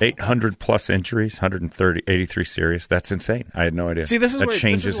 unaccounted for. 800 plus injuries, 83 serious. That's insane. I had no idea. See, this is that where,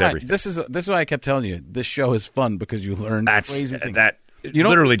 changes everything. This is why I kept telling you this show is fun because you learn crazy things. That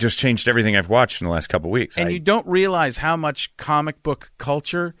literally just changed everything I've watched in the last couple of weeks. And you don't realize how much comic book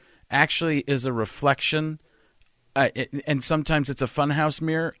culture actually is a reflection, and sometimes it's a funhouse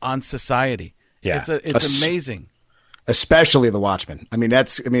mirror on society. Yeah, it's amazing. Especially The Watchmen. I mean,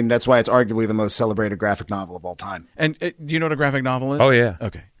 that's why it's arguably the most celebrated graphic novel of all time. And do you know what a graphic novel is? Oh yeah.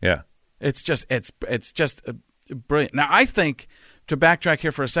 Okay. Yeah. It's just brilliant. Now, I think, to backtrack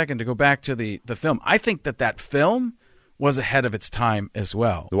here for a second, to go back to the film, I think that film was ahead of its time as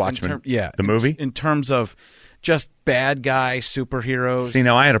well. The Watchmen. The movie? In terms of just bad guy superheroes. See,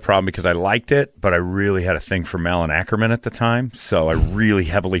 now I had a problem because I liked it, but I really had a thing for Malin Ackerman at the time, so I really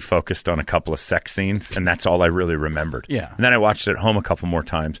heavily focused on a couple of sex scenes, and that's all I really remembered. Yeah. And then I watched it at home a couple more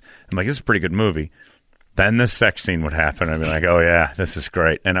times. I'm like, this is a pretty good movie. Then the sex scene would happen. I'd be like, oh, yeah, this is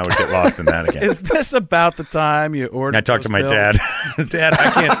great. And I would get lost in that again. Is this about the time you ordered I talked to my pills? dad. Dad,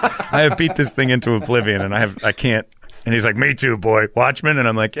 I have beat this thing into oblivion, and I can't. And he's like, me too, boy. Watchmen? And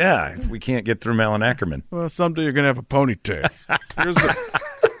I'm like, yeah, we can't get through Malin Ackerman. Well, someday you're going to have a ponytail.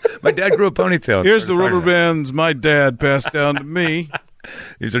 My dad grew a ponytail. Here's the rubber bands my dad passed down to me.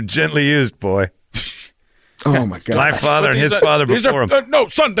 These are gently used, boy. Oh, my God. My father and his father before him. No,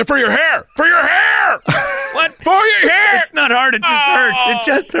 son, they're for your hair. For your hair. What? For your hair. It's not hard. It just hurts. It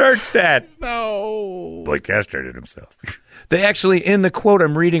just hurts, Dad. No. Boy castrated himself. They actually, in the quote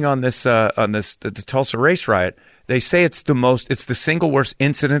I'm reading on this, the Tulsa race riot, they say it's the single worst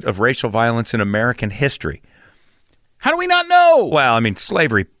incident of racial violence in American history. How do we not know? Well, I mean,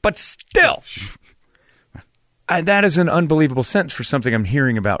 slavery, but still. That is an unbelievable sentence for something I'm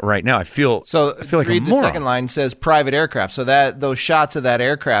hearing about right now. I feel like read a the moron. second line says private aircraft. So that those shots of that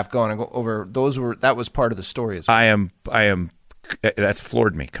aircraft going over that was part of the story as well. I am. That's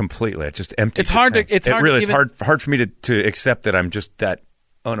floored me completely. It just empty. It's hard for me to accept that I'm just that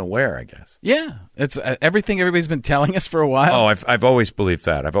unaware, I guess. Yeah, it's everything everybody's been telling us for a while. Oh, I've always believed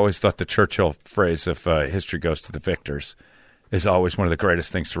that. I've always thought the Churchill phrase of history goes to the victors is always one of the greatest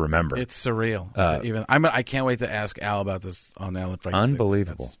things to remember. It's surreal. I can't wait to ask Al about this on Alan Frank.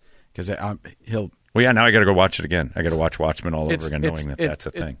 Unbelievable. Because he'll. Well, yeah. Now I got to go watch it again. I got to watch Watchmen all over again, knowing that's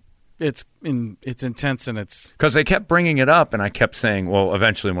a thing. It's intense, and it's because they kept bringing it up, and I kept saying, well,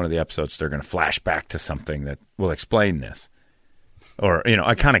 eventually in one of the episodes they're going to flash back to something that will explain this. Or,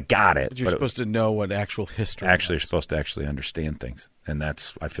 I kind of got it. But you're supposed to know what actual history Actually, you're supposed to actually understand things. And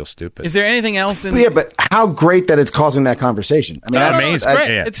I feel stupid. Is there anything else in... Yeah, but how great that it's causing that conversation. I mean, that's amazing. It's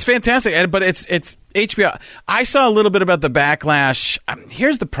great. It's fantastic. But it's HBO. I saw a little bit about the backlash.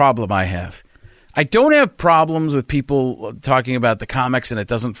 Here's the problem I have. I don't have problems with people talking about the comics and it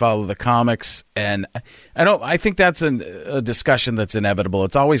doesn't follow the comics. And I think that's a discussion that's inevitable.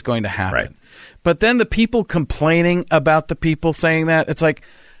 It's always going to happen. Right. But then the people complaining about the people saying that, it's like,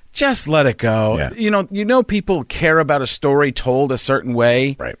 just let it go. Yeah. People care about a story told a certain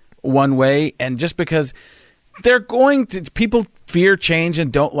way, right? One way, and just because they're going to people fear change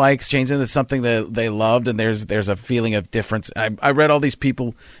and don't like change into something that they loved, and there's a feeling of difference. I read all these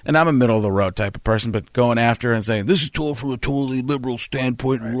people, and I'm a middle of the road type of person, but going after and saying this is told from a totally liberal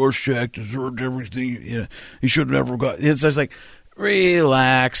standpoint, and Rorschach deserved everything. He should have never got. It's just like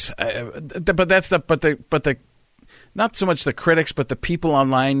relax, but that's the not so much the critics, but the people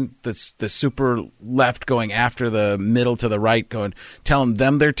online, the super left going after the middle to the right, telling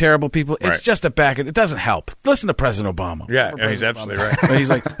them they're terrible people. It's just a back. It doesn't help. Listen to President Obama. Yeah, he's absolutely right. He's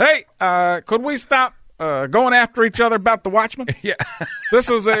like, hey, could we stop going after each other about the Watchmen? Yeah. This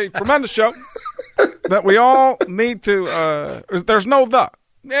is a tremendous show that we all need to. There's no the.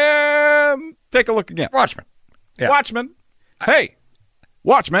 Take a look again. Watchmen. Yeah. Watchmen. Hey,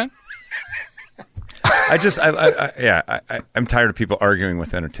 Watchmen. I'm tired of people arguing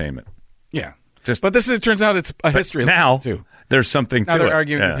with entertainment. Yeah, but it turns out it's a history now too. There's something now to they're it.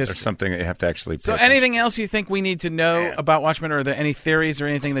 arguing history. There's something that you have to actually. So, anything else you think we need to know about Watchmen, or are there any theories or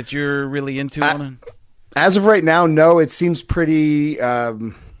anything that you're really into on it? As of right now, no. It seems pretty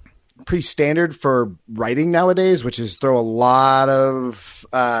standard for writing nowadays, which is throw a lot of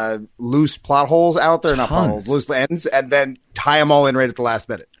loose plot holes out there, not plot holes, loose ends, and then tie them all in right at the last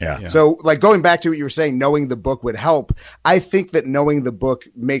minute. Yeah. So, like, going back to what you were saying, knowing the book would help. I think that knowing the book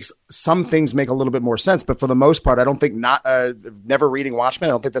makes some things make a little bit more sense, but for the most part, I don't think never reading Watchmen,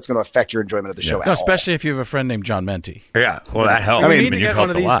 I don't think that's going to affect your enjoyment of the show at all. Especially if you have a friend named John Mendte. Yeah, well, that helps. We need to get one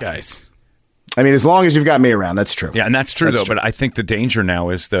of these guys. I mean, as long as you've got me around, that's true. Yeah, and that's true, But I think the danger now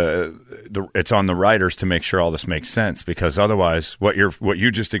is it's on the writers to make sure all this makes sense, because otherwise, what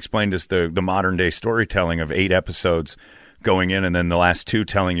you just explained is the modern day storytelling of 8 episodes going in, and then the last 2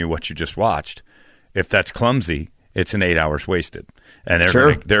 telling you what you just watched. If that's clumsy, it's an 8 hours wasted, and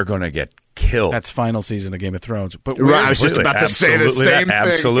they're going to get killed. That's final season of Game of Thrones. But I was just about to say the same thing.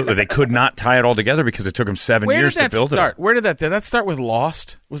 Absolutely, they could not tie it all together because it took them 7 years to build it. Where did that start with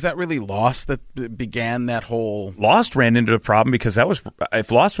Lost? Was that really Lost that began that whole? Lost ran into a problem because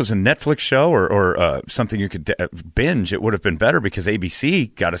if Lost was a Netflix show or something you could binge, it would have been better, because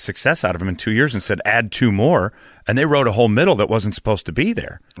ABC got a success out of them in 2 years and said add 2 more, and they wrote a whole middle that wasn't supposed to be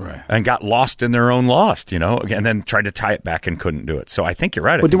there, right? And got lost in their own Lost, and then tried to tie it back and couldn't do it. So I think you're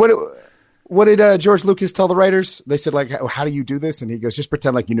right. What did George Lucas tell the writers? They said, like, how do you do this? And he goes, just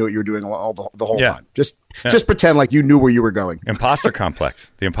pretend like you knew what you were doing the whole time. Just pretend like you knew where you were going. Imposter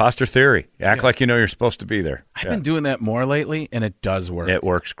complex, the imposter theory. Act like you know you're supposed to be there. I've been doing that more lately, and it does work. It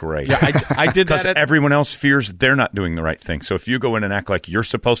works great. Yeah, I did that. Because everyone else fears they're not doing the right thing. So if you go in and act like you're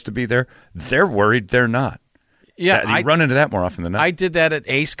supposed to be there, they're worried they're not. Yeah, you run into that more often than not. I did that at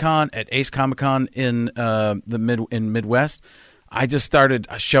Ace Comic Con in Midwest. I just started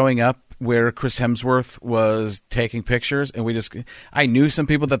showing up where Chris Hemsworth was taking pictures, and I knew some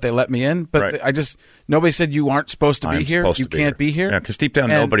people that they let me in, but nobody said you aren't supposed to be here. You can't be here. Yeah, because deep down,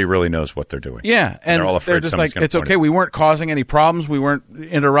 nobody really knows what they're doing. Yeah, and they're all afraid just like, it's okay. We weren't causing any problems. We weren't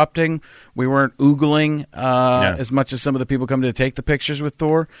interrupting. We weren't oogling as much as some of the people come to take the pictures with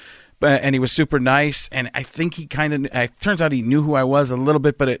Thor. And he was super nice, and I think he turns out he knew who I was a little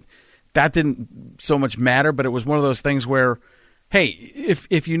bit, but that didn't so much matter. But it was one of those things where, hey,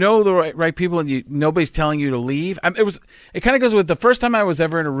 if you know the right people and nobody's telling you to leave, it kind of goes with the first time I was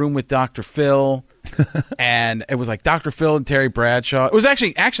ever in a room with Dr. Phil, and it was like Dr. Phil and Terry Bradshaw. It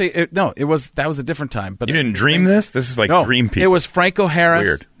was that was a different time. But you didn't dream this? This is like dream people. It was Franco Harris.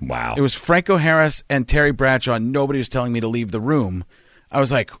 Weird. Wow. It was Franco Harris and Terry Bradshaw. And nobody was telling me to leave the room. I was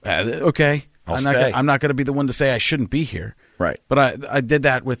like, okay, I'm not going to be the one to say I shouldn't be here. Right. But I did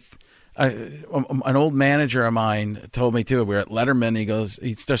that with an old manager of mine told me too. We were at Letterman.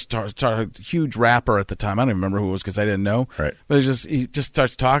 He just started a huge rapper at the time. I don't even remember who it was because I didn't know. Right. But he just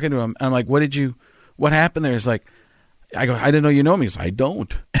starts talking to him. And I'm like, what happened there? He's like, I go, I didn't know you know me. He's like, I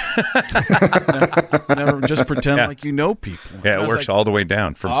don't. Never just pretend like you know people. Yeah, it works all the way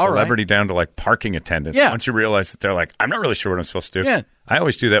down, from celebrity down to like parking attendant. Yeah. Once you realize that they're like, I'm not really sure what I'm supposed to do. Yeah. I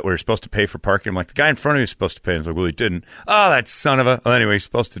always do that where you're supposed to pay for parking. I'm like, the guy in front of you is supposed to pay. He's like, well, he didn't. Oh, that son of a... Well, anyway, he's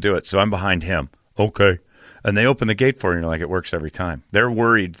supposed to do it, so I'm behind him. Okay. And they open the gate for you, and you're like, it works every time. They're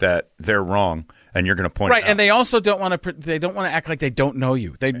worried that they're wrong, and you're going to point it out. And they also don't want to act like they don't know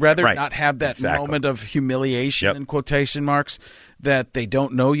you. They'd rather not have that moment of humiliation in quotation marks that they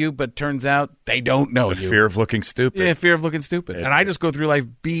don't know you, but turns out they don't know you. The fear of looking stupid. Yeah, fear of looking stupid. And I just go through life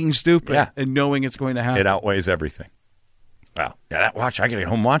being stupid and knowing it's going to happen. It outweighs everything. Wow. Yeah, I got to get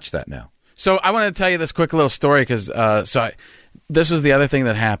home and watch that now. So I want to tell you this quick little story because this was the other thing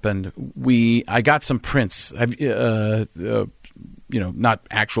that happened. I got some prints. Not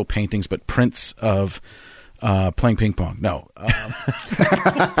actual paintings, but prints of playing ping pong. No.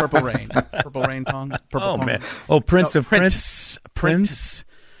 Purple Rain. Purple Rain Pong. Purple Pong. Man. Oh, Prince of Prince.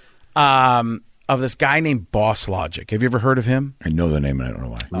 Of this guy named Boss Logic. Have you ever heard of him? I know the name and I don't know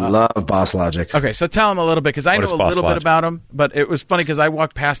why. Love Boss Logic. Okay, so tell him a little bit, because I know a little bit Logic? about him, but it was funny because I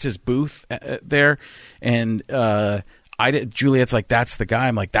walked past his booth there, and Juliet's like, that's the guy.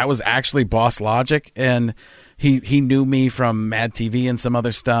 I'm like, that was actually Boss Logic, and he knew me from Mad TV and some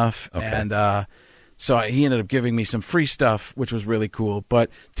other stuff, and so he ended up giving me some free stuff, which was really cool. But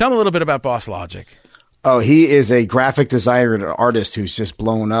tell him a little bit about Boss Logic. Oh, he is a graphic designer and an artist who's just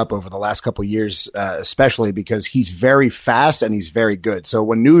blown up over the last couple of years, especially because he's very fast and he's very good. So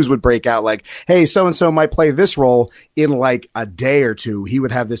when news would break out like, hey, so-and-so might play this role in like a day or two, he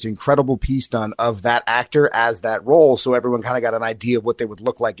would have this incredible piece done of that actor as that role. So everyone kind of got an idea of what they would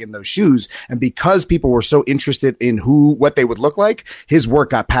look like in those shoes. And because people were so interested in what they would look like, his work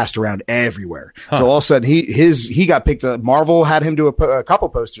got passed around everywhere. So all of a sudden he got picked up. Marvel had him do a couple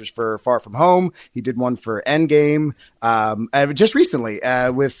posters for Far From Home. He did one for Endgame, just recently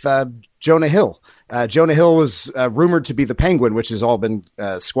with Jonah Hill. Jonah Hill was rumored to be the Penguin, which has all been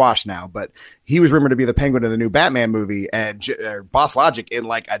squashed now, but he was rumored to be the Penguin in the new Batman movie, and Boss Logic in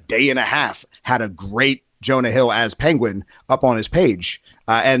like a day and a half had a great Jonah Hill as Penguin up on his page.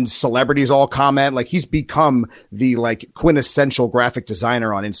 And celebrities all comment. Like, he's become the like quintessential graphic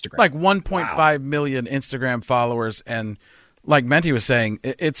designer on Instagram. Like 1.5 million Instagram followers, and like Mendte was saying,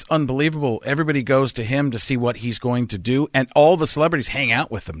 it's unbelievable. Everybody goes to him to see what he's going to do, and all the celebrities hang out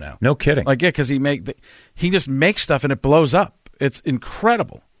with him now. No kidding. Like, yeah, because he just makes stuff and it blows up. It's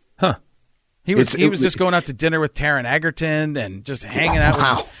incredible. Huh. He was just going out to dinner with Taron Egerton and just hanging out with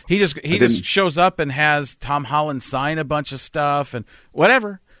him. He just shows up and has Tom Holland sign a bunch of stuff and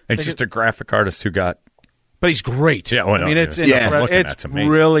whatever. It's just a graphic artist who got. But he's great. Yeah, well, no, I mean, it's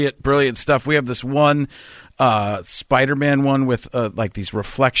brilliant stuff. We have this one Spider-Man one with like these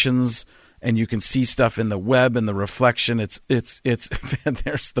reflections, and you can see stuff in the web and the reflection. It's there's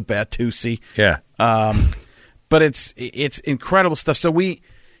the Batusi. Yeah. But it's incredible stuff. So we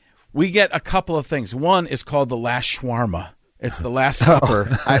get a couple of things. One is called The Last Shawarma. It's The Last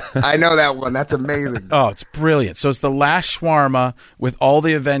Supper. I know that one. That's amazing. Oh, it's brilliant. So it's The Last Shawarma with all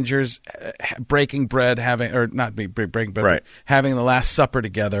the Avengers breaking bread, having the Last Supper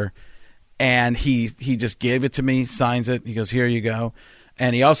together. And he just gave it to me, signs it. He goes, here you go.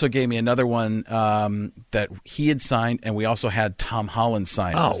 And he also gave me another one that he had signed, and we also had Tom Holland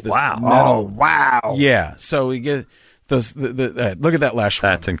sign. Oh, wow. Oh, wow. Yeah. So we get those. Look at that Last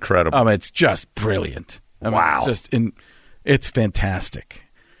Shawarma. That's incredible. It's just brilliant. Wow. It's fantastic.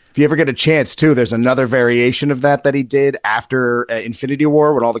 If you ever get a chance, too, there's another variation of that he did after Infinity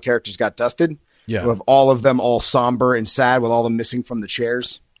War when all the characters got dusted. Yeah. With all of them all somber and sad with all them missing from the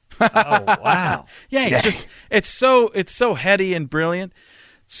chairs. Oh, wow. Yeah, it's so heady and brilliant.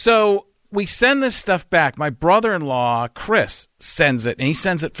 So we send this stuff back. My brother-in-law, Chris, sends it, and he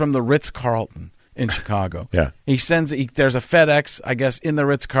sends it from the Ritz-Carlton in Chicago. Yeah. He sends it. There's a FedEx, I guess, in the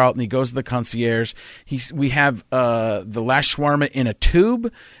Ritz-Carlton. He goes to the concierge. We have the Last Shawarma in a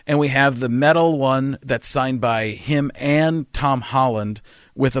tube, and we have the metal one that's signed by him and Tom Holland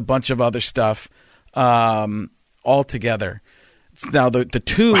with a bunch of other stuff all together. Now, the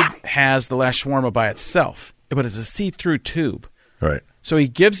tube has the Last Shawarma by itself, but it's a see-through tube. Right. So he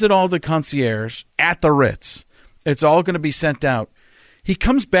gives it all to concierge at the Ritz. It's all going to be sent out. He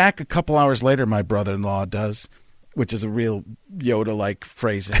comes back a couple hours later, my brother-in-law does, which is a real Yoda-like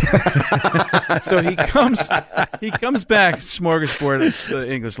phrasing. So he comes back, smorgasbord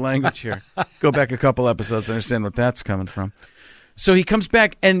the English language here. Go back a couple episodes to understand what that's coming from. So he comes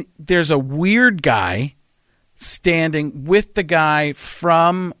back, and there's a weird guy standing with the guy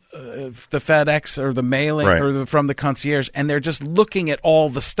from the FedEx or the mailing or from the concierge, and they're just looking at all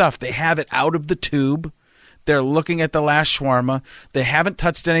the stuff. They have it out of the tube. They're looking at the Last Shawarma. They haven't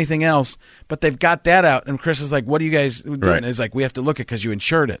touched anything else, but they've got that out. And Chris is like, what are you guys doing? Right. He's like, we have to look at it because you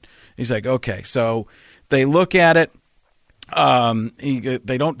insured it. He's like, okay. So they look at it. They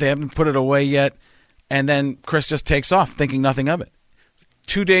haven't put it away yet. And then Chris just takes off thinking nothing of it.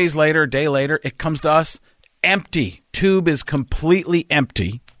 2 days later, a day later, it comes to us empty. Tube is completely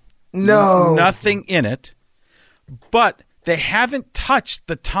empty. No. Nothing in it. But they haven't touched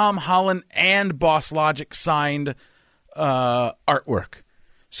the Tom Holland and Boss Logic signed artwork.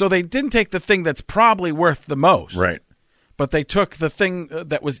 So they didn't take the thing that's probably worth the most. Right. But they took the thing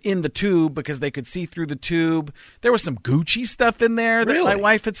that was in the tube because they could see through the tube. There was some Gucci stuff in there that my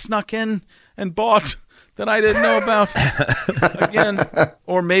wife had snuck in and bought that I didn't know about. Again,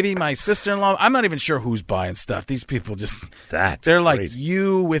 or maybe my sister-in-law. I'm not even sure who's buying stuff. These people just... That's they're crazy. like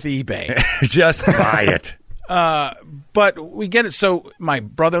you with eBay. Just buy it. But we get it. So my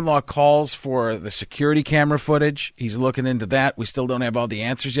brother-in-law calls for the security camera footage. He's looking into that. We still don't have all the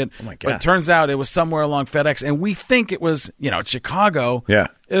answers yet. Oh, my God. But it turns out it was somewhere along FedEx, and we think it was, it's Chicago. Yeah.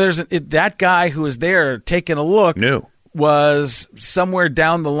 That guy who was there taking a look was somewhere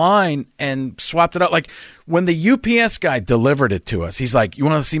down the line and swapped it out. Like when the UPS guy delivered it to us, he's like, "You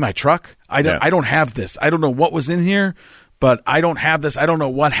want to see my truck? I don't have this. I don't know what was in here." But I don't have this. I don't know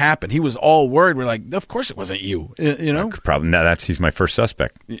what happened. He was all worried. We're like, of course it wasn't you. Probably now. He's my first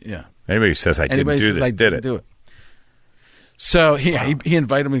suspect. Yeah. Anybody who says I didn't do this did it. Do it. So he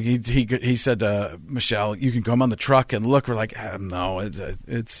invited me. He said, Michelle, you can come on the truck and look. We're like, no,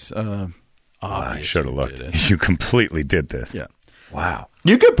 it's obvious. I should have looked. You completely did this. Yeah. Wow.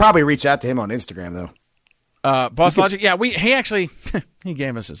 You could probably reach out to him on Instagram though. Boss Logic. Yeah. He actually he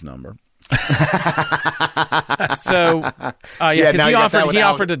gave us his number. So because he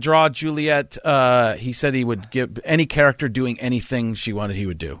offered to draw Juliet. He said he would give any character doing anything she wanted. He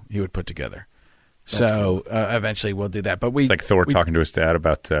would put together. That's eventually we'll do that. But it's like Thor talking to his dad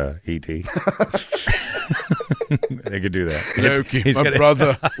about E.T. They could do that. Loki, my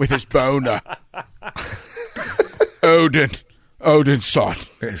brother with his boner. Odin's son.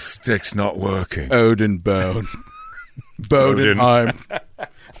 His stick's not working. Odin bone. Bodenheim.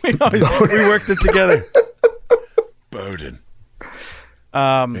 We worked it together. Bowden.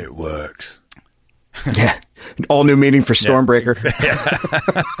 It works. Yeah. All new meaning for Stormbreaker.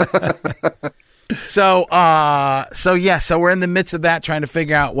 So we're in the midst of that, trying to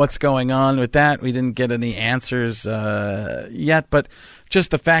figure out what's going on with that. We didn't get any answers yet, but just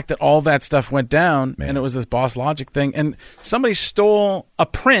the fact that all that stuff went down, and it was this Boss Logic thing, and somebody stole a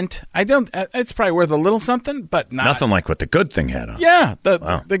print. It's probably worth a little something, but not nothing like what the good thing had on. Yeah,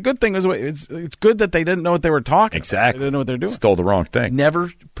 the good thing was it's good that they didn't know what they were talking about. Exactly. They didn't know what they're doing. Stole the wrong thing.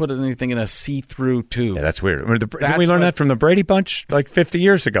 Never put anything in a see-through tube. Yeah, that's weird. Didn't we learn that from the Brady Bunch like 50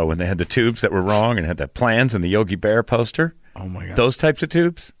 years ago when they had the tubes that were wrong and had the plans and the Yogi Bear poster? Oh, my God. Those types of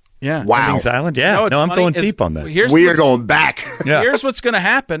tubes? Yeah. Wow. Kings Island? Yeah. No, I'm going deep on that. We are going back. Yeah. Here's what's going to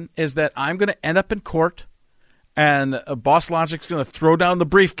happen is that I'm going to end up in court, and Boss Logic's going to throw down the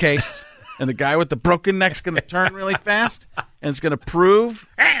briefcase, and the guy with the broken neck's going to turn really fast, and it's going to prove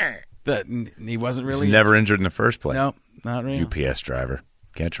that he wasn't really... He's never injured in the first place. No, not really. UPS driver.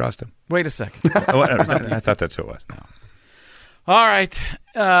 Can't trust him. Wait a second. I thought that's who it was. No. All right.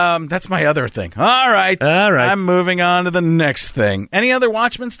 That's my other thing. All right. I'm moving on to the next thing. Any other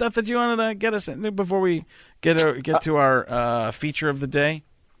Watchmen stuff that you wanted to get us into before we get to our feature of the day?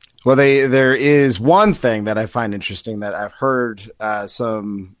 Well, there is one thing that I find interesting that I've heard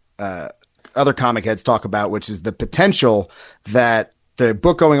some other comic heads talk about, which is the potential that the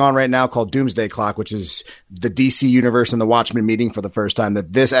book going on right now called Doomsday Clock, which is the DC universe and the Watchmen meeting for the first time,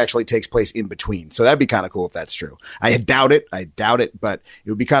 that this actually takes place in between. So that'd be kind of cool if that's true. I doubt it, but it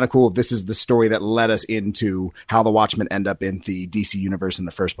would be kind of cool if this is the story that led us into how the Watchmen end up in the DC universe in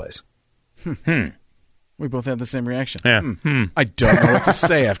the first place. We both had the same reaction. Yeah. I don't know what to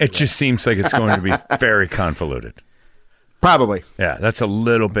say after It just seems like it's going to be very convoluted. Probably. Yeah, that's a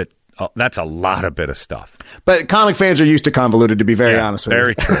little bit... that's a lot of bit of stuff. But comic fans are used to convoluted, to be very honest with you.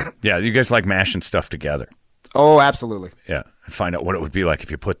 Very true. Yeah, you guys like mashing stuff together. Oh, absolutely. Yeah, and find out what it would be like if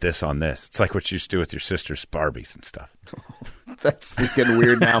you put this on this. It's like what you used to do with your sister's Barbies and stuff. It's getting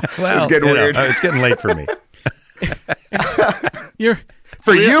weird now. Well, it's getting weird. It's getting late for me.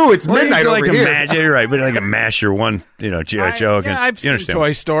 For you, it's midnight over here. You're right. But like a mash your one, G.I. Joe against. I've seen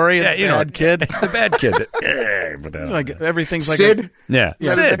Toy Story. Yeah, the bad kid. The bad kid. Like everything's like Sid.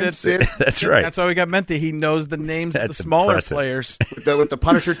 Sid. That's right. That's why we got Mendte. He knows the names of the smaller players. With the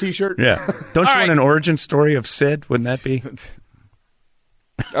Punisher T-shirt. Yeah. Don't you want an origin story of Sid? Wouldn't that be?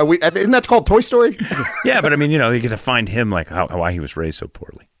 Isn't that called Toy Story? Yeah, but I mean, you get to find him like why he was raised so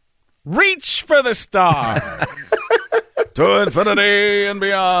poorly. Reach for the star. To infinity and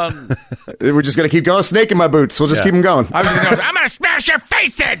beyond. We're just going to keep going. Snake in my boots. We'll just keep them going. I'm going to smash your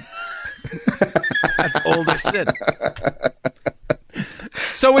face in. That's older Sid.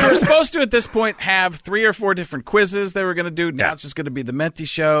 So we were supposed to, at this point, have 3 or 4 different quizzes they were going to do. Now it's just going to be the Mendte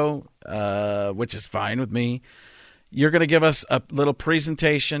show, which is fine with me. You're going to give us a little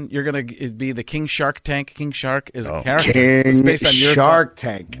presentation. You're going to be the King Shark Tank. King Shark is a character. It's based on Shark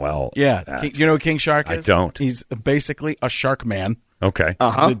Tank. Well, yeah. You know who King Shark is? I don't. He's basically a shark man. Okay.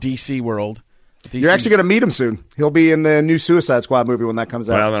 In the DC world. You're actually going to meet him soon. He'll be in the new Suicide Squad movie when that comes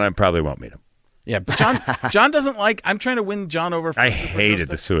out. Well, then I probably won't meet him. Yeah, but John doesn't like... I'm trying to win John over... I hated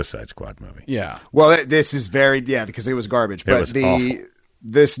the Suicide Squad movie. Yeah. Well, this is because it was garbage. But it was awful.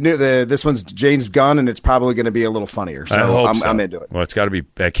 This one's James Gunn, and it's probably going to be a little funnier. So I'm into it. Well, it's got to be.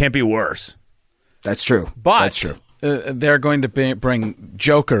 It can't be worse. That's true. But That's true. They're going to bring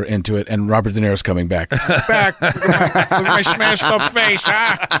Joker into it, and Robert De Niro's coming back. Back. Look at my smashed up face,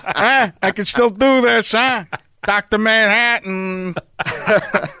 huh? I can still do this, huh? Dr. Manhattan.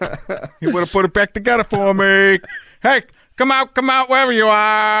 He would have put it back together for me. Hey, come out, wherever you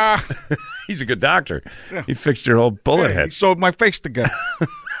are. He's a good doctor. He fixed your whole bullet head. He sewed my face together.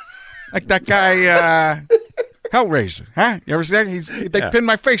 Like that guy, Hellraiser, huh? You ever see that? They pinned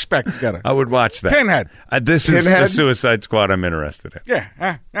my face back together. I would watch that. Pinhead. This is the Suicide Squad I'm interested in.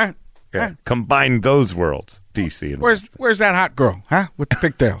 Yeah. Yeah. Combine those worlds, DC. And Where's that hot girl, huh? With the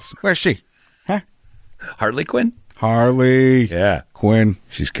pigtails. Where's she? Huh? Harley Quinn? Harley. Yeah. Quinn.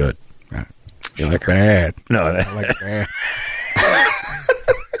 She's good. You like bad. No. I like bad.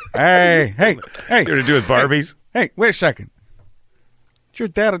 Hey. You to do with Barbies? Hey, wait a second. Is your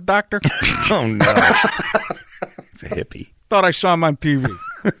dad a doctor? Oh, no. He's a hippie. Thought I saw him on TV.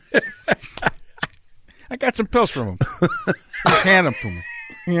 I got some pills from him. Just hand them to me.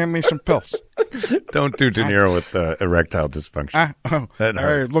 He handed me some pills. Don't do De Niro with erectile dysfunction. That hey,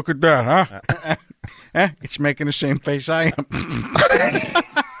 hurt. look at that, huh? It's making the same face I am.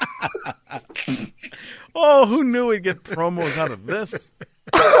 Oh, who knew we'd get promos out of this?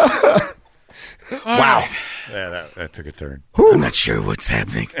 Wow. Yeah, that took a turn. I'm not sure what's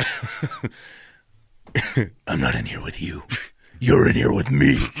happening. I'm not in here with you. You're in here with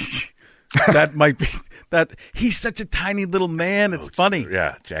me. That might be that. He's such a tiny little man. It's funny.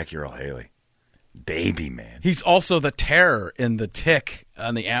 Yeah, Jackie Earl Haley. Baby man. He's also the terror in The Tick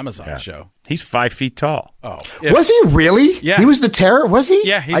on the Amazon show. He's 5 feet tall. Oh, was he really? Yeah, he was the terror. Was he?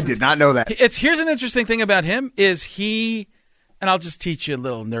 Yeah, I did not know that. Here's an interesting thing about him is and I'll just teach you a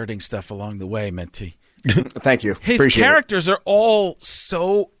little nerding stuff along the way, Mendte. Thank you. His Appreciate characters are all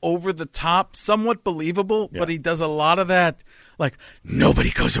so over the top, somewhat believable, but he does a lot of that. Like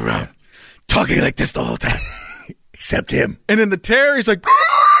Nobody goes around talking like this the whole time, except him. And in The Terror, he's like.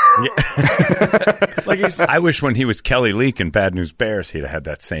 I wish when he was Kelly Leak in Bad News Bears, he'd have had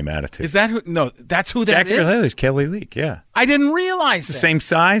that same attitude. Is that who? No, that's who that Jackie Earl Haley's Kelly Leak, yeah. I didn't realize the same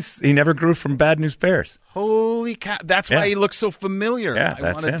size. He never grew from Bad News Bears. Holy cow. That's why he looks so familiar. Yeah,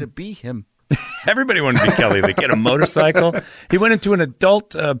 I wanted to be him. Everybody wanted to be Kelly Leak. He had a motorcycle. He went into an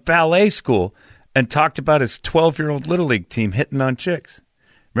adult ballet school and talked about his 12-year-old Little League team hitting on chicks.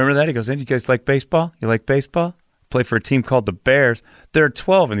 Remember that? He goes, "Hey, you guys like baseball? You like baseball? Play for a team called the Bears. They're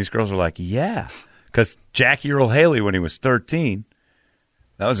 12." And these girls are like, yeah. Because Jackie Earl Haley, when he was 13,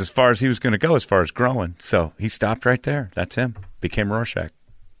 that was as far as he was going to go as far as growing. So he stopped right there. That's him. Became Rorschach.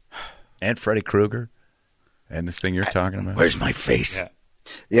 And Freddy Krueger. And this thing you're talking about. Where's my face?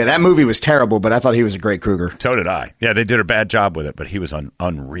 Yeah, that movie was terrible, but I thought he was a great Krueger. So did I. Yeah, they did a bad job with it, but he was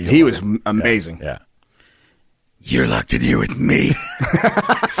unreal. He was amazing. Yeah. You're locked in here with me.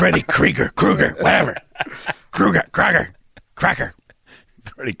 Freddy Krueger, whatever. Cracker.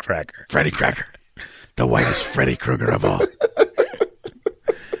 Freddy Cracker. Freddy Cracker. The whitest Freddy Krueger of all.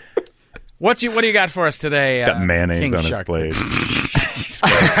 What do you got for us today? Got mayonnaise King on Shark? his plate.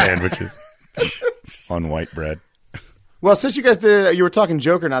 Spread sandwiches on white bread. Well, since you were talking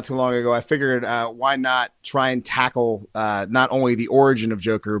Joker not too long ago, I figured why not try and tackle not only the origin of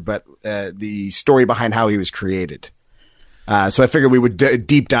Joker, but the story behind how he was created. So I figured we would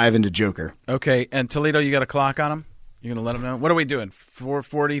deep dive into Joker. Okay, and Toledo, you got a clock on him? You're going to let him know? What are we doing?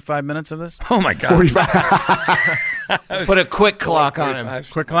 45 minutes of this? Oh, my God. 45. Put a quick clock on him.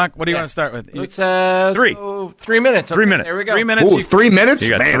 Quick clock? What do you want to start with? It's 3. So 3 minutes. Okay, 3 minutes. There we go. 3 minutes. Ooh, 3 minutes? You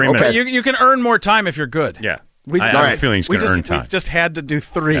got Man, 3 okay. minutes. You can earn more time if you're good. Yeah. We I have a feeling he's going to earn time. We've just had to do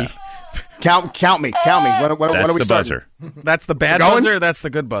 3. Yeah. Count me. What That's are we the starting? buzzer. That's the bad buzzer or that's the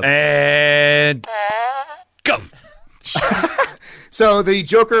good buzzer? And go. So the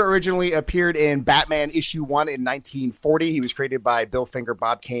Joker originally appeared in Batman issue 1 in 1940. He was created by Bill Finger,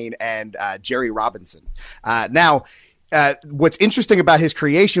 Bob Kane, and Jerry Robinson. Now, what's interesting about his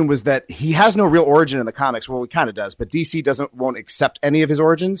creation was that he has no real origin in the comics. Well, he kind of does, but DC won't accept any of his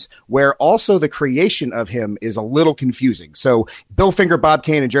origins, where also the creation of him is a little confusing. So Bill Finger, Bob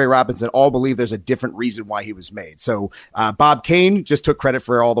Kane, and Jerry Robinson all believe there's a different reason why he was made. So Bob Kane just took credit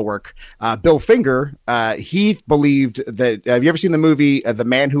for all the work. Bill Finger, he believed that, have you ever seen the movie The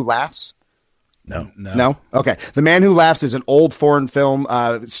Man Who Laughs? No? Okay. The Man Who Laughs is an old foreign film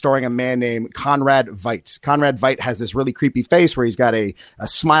starring a man named Conrad Veidt. Conrad Veidt has this really creepy face where he's got a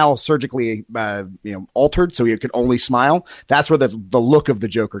smile surgically altered so he could only smile. That's where the look of the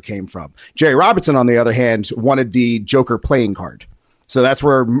Joker came from. Jerry Robinson, on the other hand, wanted the Joker playing card. So that's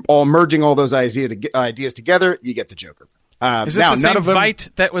where merging all those ideas together, you get the Joker. Is this the same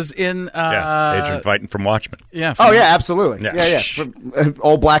Veidt that was in... Agent Veidt from Watchmen. Yeah. Oh, yeah, absolutely. Yeah. Yeah. From,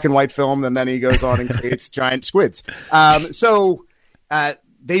 old black and white film, and then he goes on and creates giant squids.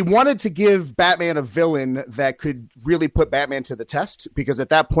 They wanted to give Batman a villain that could really put Batman to the test, because at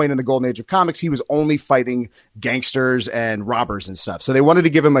that point in the golden age of comics, he was only fighting gangsters and robbers and stuff. So they wanted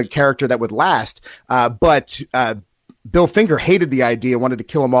to give him a character that would last, but Bill Finger hated the idea, wanted to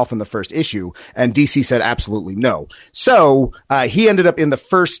kill him off in the first issue, and DC said absolutely no. So he ended up in the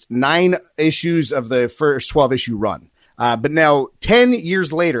first 9 issues of the first 12-issue run. But now, 10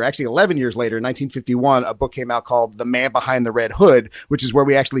 years later, actually 11 years later, in 1951, a book came out called The Man Behind the Red Hood, which is where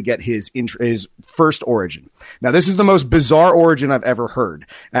we actually get his first origin. Now, this is the most bizarre origin I've ever heard.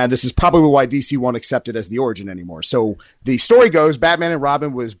 And this is probably why DC won't accept it as the origin anymore. So the story goes, Batman and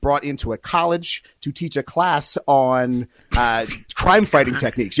Robin was brought into a college to teach a class on crime fighting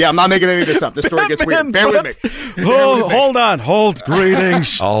techniques. Yeah, I'm not making any of this up. This story gets weird. Bear with me. Hold on.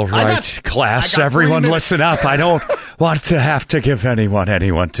 Greetings. All right, class, everyone listen up. I don't want to have to give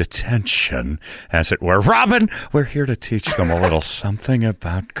anyone detention, as it were. Robin, we're here to teach them a little something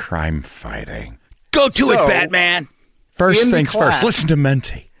about crime fighting. Go to it, Batman. First things first, listen to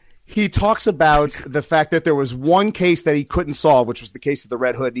Mendte. He talks about the fact that there was one case that he couldn't solve, which was the case of the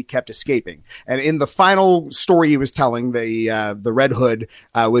Red Hood, and he kept escaping. And in the final story he was telling, the Red Hood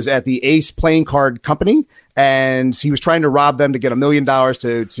was at the Ace playing card company, and he was trying to rob them to get $1 million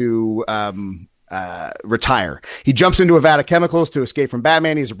to retire. He jumps into a vat of chemicals to escape from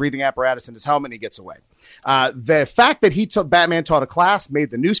Batman. He has a breathing apparatus in his helmet, and he gets away. The fact that Batman taught a class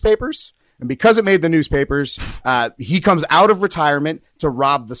made the newspapers, and because it made the newspapers, he comes out of retirement to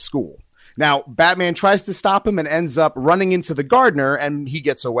rob the school. Now, Batman tries to stop him and ends up running into the gardener, and he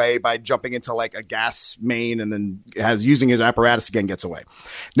gets away by jumping into like a gas main, and then using his apparatus again, gets away.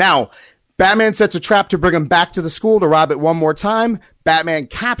 Now, Batman sets a trap to bring him back to the school to rob it one more time. Batman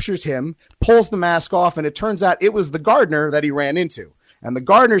captures him, pulls the mask off, and it turns out it was the gardener that he ran into. And the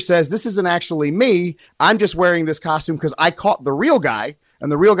gardener says, "This isn't actually me. I'm just wearing this costume because I caught the real guy,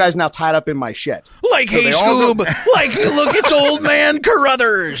 and the real guy's now tied up in my shed." Like, so hey, Scoob, like, look, it's old man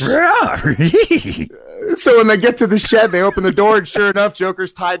Carruthers. So when they get to the shed, they open the door, and sure enough,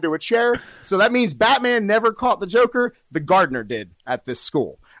 Joker's tied to a chair. So that means Batman never caught the Joker. The gardener did at this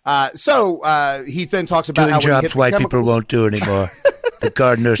school. So he then talks about doing how jobs white people won't do anymore. The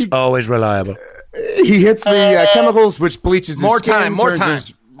gardener's always reliable. He hits the chemicals, which bleaches his skin. More time.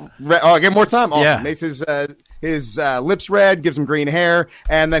 Again, more time. Awesome. Yeah. Makes his lips red, gives him green hair,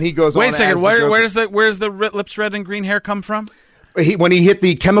 and then he goes on. Wait a second. Where's the lips red and green hair come from? When he hit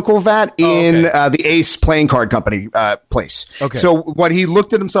the chemical vat in the Ace playing card company place. Okay. So when he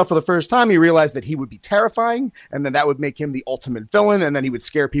looked at himself for the first time, he realized that he would be terrifying, and then that would make him the ultimate villain, and then he would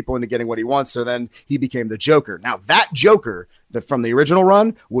scare people into getting what he wants. So then he became the Joker. Now that Joker from the original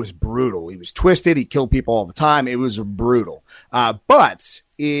run was brutal. He was twisted. He killed people all the time. It was brutal. But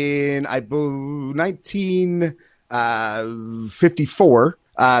in 1954.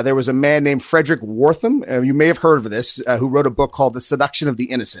 There was a man named Frederick Wortham. You may have heard of this, who wrote a book called The Seduction of the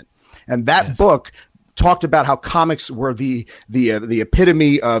Innocent. And that book talked about how comics were the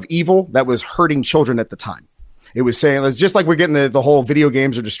epitome of evil that was hurting children at the time. It was saying, it's just like we're getting the whole video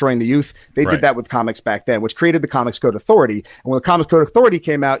games are destroying the youth. They did that with comics back then, which created the Comics Code Authority. And when the Comics Code Authority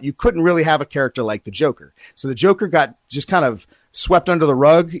came out, you couldn't really have a character like the Joker. So the Joker got just kind of swept under the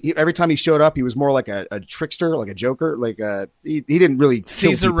rug. Every time he showed up, he was more like a trickster, like a Joker. Like he didn't really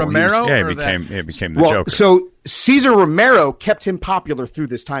Caesar Romero. He became the Joker. So Caesar Romero kept him popular through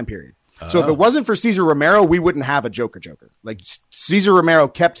this time period. So if it wasn't for Caesar Romero, we wouldn't have a Joker. Like Caesar Romero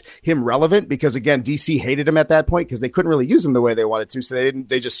kept him relevant because, again, DC hated him at that point because they couldn't really use him the way they wanted to. So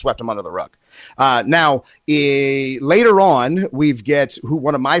they just swept him under the rug. Now, later on,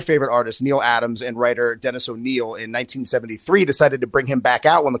 one of my favorite artists, Neil Adams, and writer Dennis O'Neil in 1973 decided to bring him back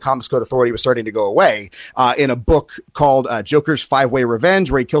out when the Comics Code Authority was starting to go away in a book called Joker's Five-Way Revenge,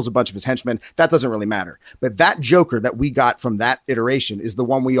 where he kills a bunch of his henchmen. That doesn't really matter. But that Joker that we got from that iteration is the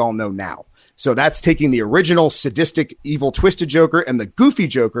one we all know now. So that's taking the original sadistic, evil, twisted Joker and the goofy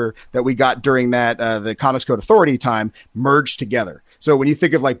Joker that we got during that the Comics Code Authority time merged together. So when you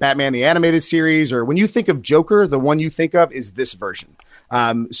think of like Batman the Animated Series, or when you think of Joker, the one you think of is this version.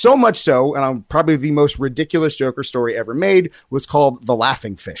 So much so, and probably the most ridiculous Joker story ever made was called The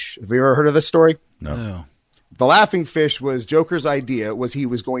Laughing Fish. Have you ever heard of this story? No. The laughing fish was Joker's idea. Was he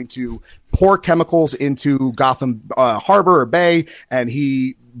was going to pour chemicals into Gotham Harbor or Bay, and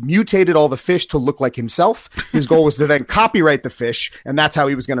he mutated all the fish to look like himself. His goal was to then copyright the fish, and that's how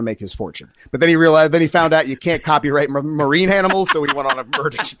he was going to make his fortune. But then he found out you can't copyright marine animals, so he went on a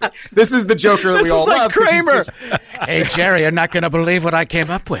murder. This is the Joker that we all love. Kramer. Hey, Jerry, you're not going to believe what I came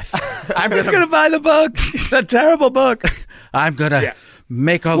up with. I'm going to buy the book. It's a terrible book. I'm going to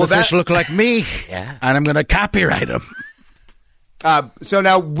make all the fish look like me, and I'm going to copyright them. So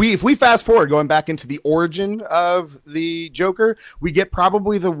now if we fast forward, going back into the origin of the Joker, we get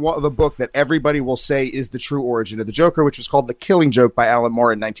probably the book that everybody will say is the true origin of the Joker, which was called The Killing Joke by Alan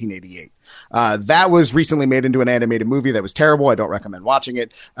Moore in 1988. That was recently made into an animated movie that was terrible. I don't recommend watching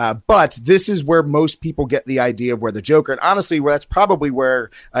it. But this is where most people get the idea of where the Joker, and honestly, that's probably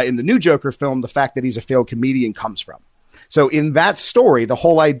where in the new Joker film, the fact that he's a failed comedian comes from. So in that story, the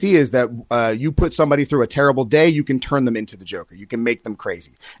whole idea is that you put somebody through a terrible day, you can turn them into the Joker. You can make them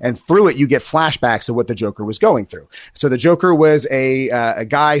crazy. And through it, you get flashbacks of what the Joker was going through. So the Joker was a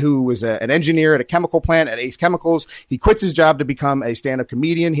guy who was an engineer at a chemical plant at Ace Chemicals. He quits his job to become a stand-up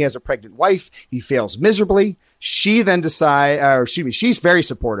comedian. He has a pregnant wife. He fails miserably. She then she's very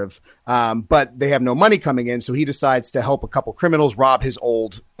supportive, but they have no money coming in. So he decides to help a couple criminals rob his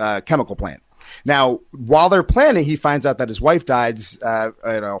old chemical plant. Now, while they're planning, he finds out that his wife died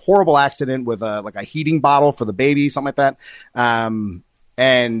in a horrible accident with a heating bottle for the baby, something like that.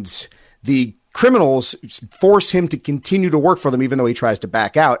 And the criminals force him to continue to work for them, even though he tries to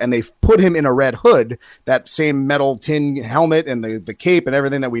back out. And they've put him in a Red Hood, that same metal tin helmet and the cape and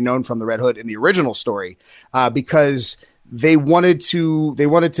everything that we known from the Red Hood in the original story, because they wanted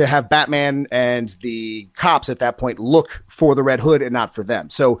to have Batman and the cops at that point look for the Red Hood and not for them.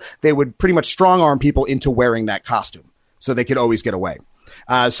 So they would pretty much strong arm people into wearing that costume so they could always get away.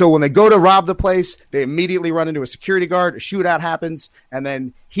 So when they go to rob the place, they immediately run into a security guard. A shootout happens, and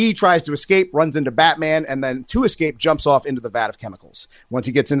then he tries to escape, runs into Batman, and then to escape, jumps off into the vat of chemicals. Once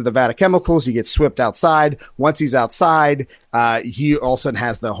he gets into the vat of chemicals, he gets swept outside. Once he's outside, he all of a sudden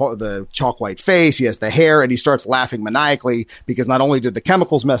has the chalk white face. He has the hair, and he starts laughing maniacally because not only did the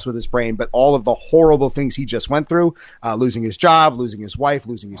chemicals mess with his brain, but all of the horrible things he just went through, losing his job, losing his wife,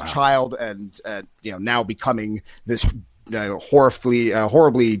 losing his child, and now becoming this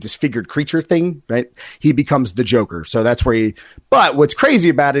horribly disfigured creature thing, right? He becomes the Joker. So that's where but what's crazy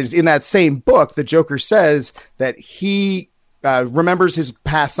about it is in that same book, the Joker says that he remembers his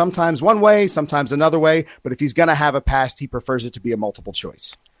past sometimes one way, sometimes another way, but if he's going to have a past, he prefers it to be a multiple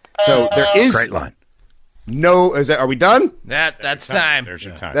choice. So there is great line. Are we done? That's time. There's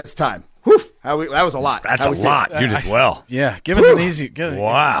your time. That's time. Whew, that was a lot. That's a lot. You did well. Yeah, give us an easy.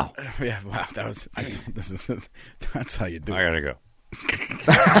 Wow. Yeah, wow. That was. That's how you do it. I gotta go.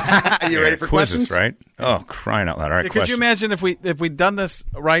 You ready for quizzes, questions? right? Oh, crying out loud! All right, Could you imagine if we'd done this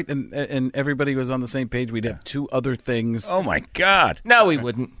right and everybody was on the same page? We'd have two other things. Oh my God! No, we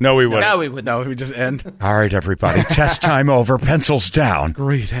wouldn't. No, we wouldn't. No, we wouldn't. No, we just end. All right, everybody. Test time over. Pencils down.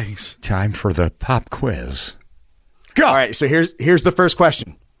 Greetings. Time for the pop quiz. Go. All right, so here's the first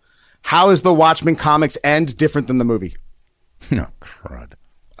question. How is the Watchmen comics end different than the movie? No crud.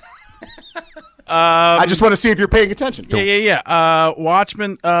 I just want to see if you're paying attention. Yeah.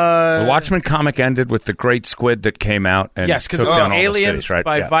 Watchmen. The Watchmen comic ended with the great squid that came out and Yes, because took it was down all the aliens cities, right?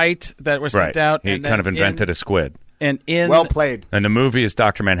 by Yeah. Veidt that were sent Right. out. He and kind of then invented a squid. Well played. And the movie is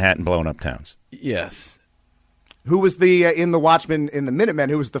Dr. Manhattan blowing up towns. Yes. Who was in the Watchmen in the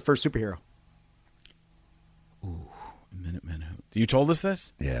Minutemen? Who was the first superhero? Minutemen. You told us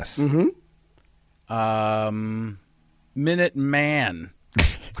this? Yes. Minute Man.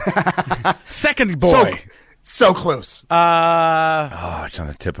 Second boy. So close. Oh, it's on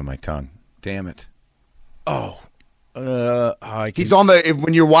the tip of my tongue. Damn it. He's on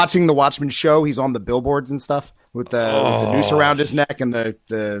when you're watching the Watchmen show, he's on the billboards and stuff with the noose around his neck and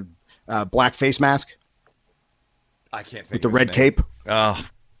the black face mask. I can't think with the red cape.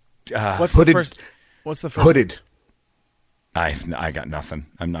 What's hooded, the first? Hooded. I got nothing.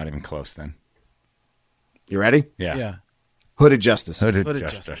 I'm not even close then. You ready? Yeah. Hooded Justice. Hooded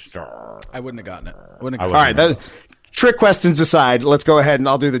Justice. Justice. I wouldn't have gotten it. All right. Trick questions aside, let's go ahead and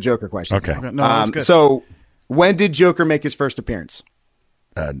I'll do the Joker questions. Okay. No, that's good. So, when did Joker make his first appearance?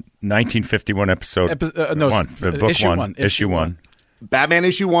 1951 episode one. Book issue one. Issue one. Batman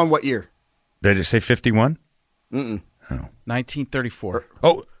issue 1, what year? Did it say 51? Mm-mm. Oh. 1934.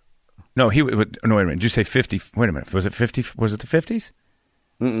 Oh. No, no, wait a minute. Did you say 50? Wait a minute. Was it 50? Was it the 50s?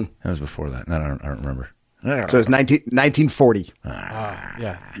 Mm-mm. That was before that. No, I don't remember. So it's 1940.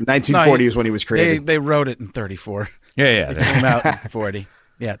 Yeah. 1940 is when he was created. They wrote it in 34. Yeah. It came out in 40.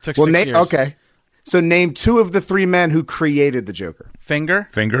 Yeah, it took 6 years. Okay. So name two of the three men who created the Joker. Finger,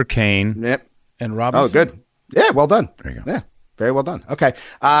 Kane. Yep. and Robinson. Oh, good. Yeah, well done. There you go. Yeah, very well done. Okay.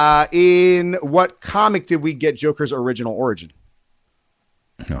 In what comic did we get Joker's original origin?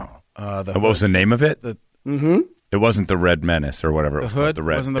 No. The What was the name of it? Mm-hmm. It wasn't the Red Menace or whatever. The It was called. Hood? The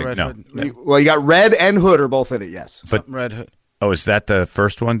Red Wasn't the thing. Red No. Hood? Well, you got Red and Hood are both in it, yes. Something Red Hood. Oh, is that the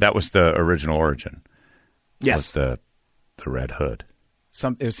first one? That was the original origin. Yes. Was the Red Hood.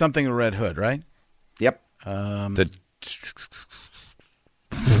 It was something a Red Hood, right? Yep. The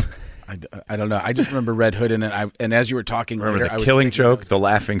I don't know. I just remember Red Hood in it. And as you were talking remember later, the I was Killing thinking Joke, the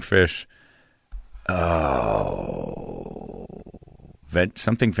Laughing Fish.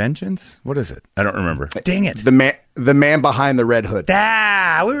 Something Vengeance? What is it? I don't remember. Dang it. The man behind the Red Hood.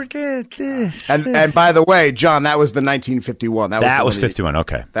 We were good. And by the way, John, that was the 1951. That was 51.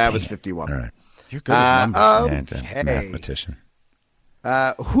 Okay. That was 51. All right. You're good at numbers. And Okay. mathematician.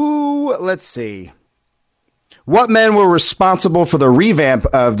 Let's see. What men were responsible for the revamp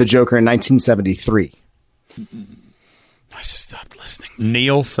of the Joker in 1973? I just stopped listening.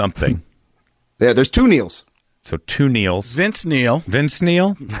 Neil something. There's two Neils. So two Neils. Vince Neil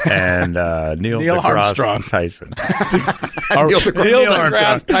And Neil Neil deGrasse Armstrong. Tyson. Neil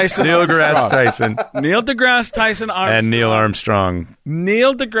deGrasse Tyson. Neil deGrasse Tyson. Neil deGrasse Tyson Armstrong. And Neil Armstrong.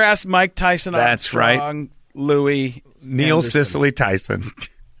 Neil deGrasse Mike Tyson That's Armstrong. Louis Neil Anderson. Cicely Tyson.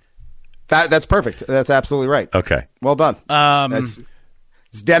 That's perfect. That's absolutely right. Okay. Well done.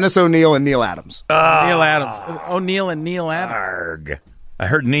 It's Dennis O'Neill and Neil Adams. Neil Adams. O'Neill and Neil Adams. Arg. I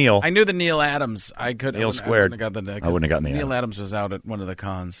heard Neil. I knew the Neil Adams. Neil squared. I wouldn't have gotten the Neil Adams was out at one of the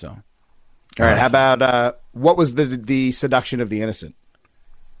cons. So, All right. How about what was the seduction of the innocent?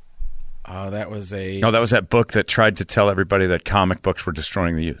 that was a. No, that was that book that tried to tell everybody that comic books were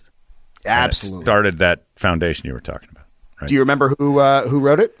destroying the youth. Absolutely. And it started that foundation you were talking about. Right? Do you remember who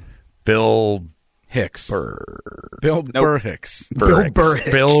wrote it? Bill Hicks. Burr. Bill Burr Hicks. Bill Burr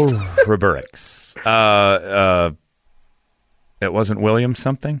Hicks. Bill Ruberix. It wasn't William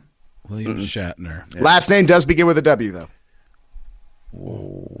something? William Shatner. Last name does begin with a W, though.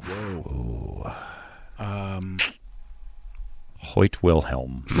 Hoyt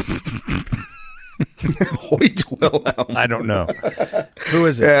Wilhelm. Hoyt Wilhelm. I don't know. Who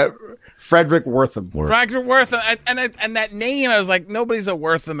is it? Frederick Wortham. Frederick Wortham. And that name, I was like, nobody's a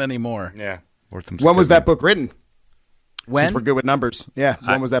Wortham anymore. Yeah. Wortham's When was good that name. book written? When? Since we're good with numbers. Yeah.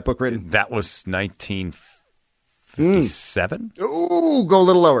 When was that book written? That was 1957? Ooh, go a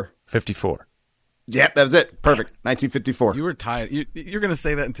little lower. 54. Yep, that was it. Perfect. 1954. You were tired. You're going to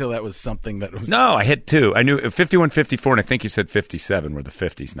say that until that was something that was. No, I hit two. I knew 51, 54, and I think you said 57 were the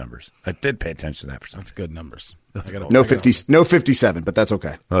 50s numbers. I did pay attention to that for some That's good numbers. No 57, but that's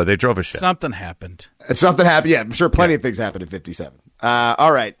okay. Oh, they drove a ship. Something happened. Something happened. Yeah, I'm sure plenty of things happened in 57.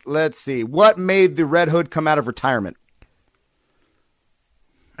 All right, let's see. What made the Red Hood come out of retirement?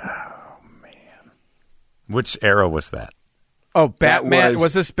 Which era was that? Oh, Batman. was-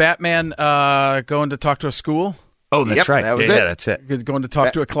 Was this Batman going to talk to a school? Oh, that's Yep, right. that was yeah, it. that's it. Going to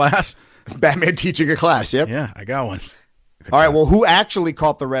talk to a class? Batman teaching a class, yep. Yeah, I got one. All right, well, who actually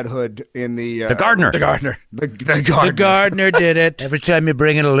caught the Red Hood in the... The gardener. The gardener. The gardener. The gardener did it. Every time you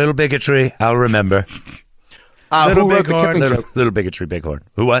bring in a little bigotry, I'll remember. Little who wrote the Bighorn. Killing Joke? Little bigotry, bighorn.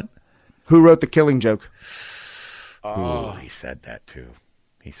 Who what? Who wrote the Killing Joke? Oh, he said that too.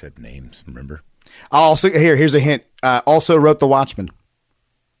 He said names, remember? Also, here's a hint. Also wrote The Watchmen.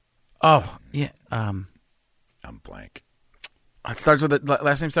 Oh, yeah. I'm blank. It starts with a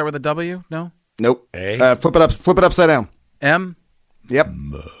last name start with a W? No? Nope. A? Flip it upside down. M? Yep.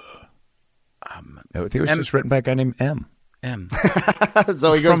 I think it was just written by a guy named M. M. That's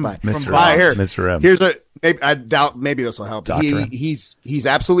all he goes From- by. Mr. All right, M. here. Mr. M. Here's I doubt maybe this will help. Dr. M. He's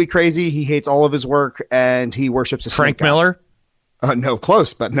absolutely crazy. He hates all of his work and he worships a Frank snake god. Miller? No,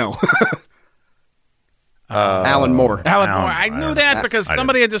 close, but no. Alan Moore. Alan Alan- Moore. I knew that because I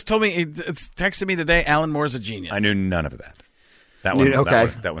somebody had just told me, it's texted me today, Alan Moore's a genius. I knew none of that. That one, Okay.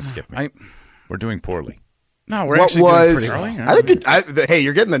 that one skipped me. We're doing poorly. No, we're What actually was? doing pretty well. I think. Hey,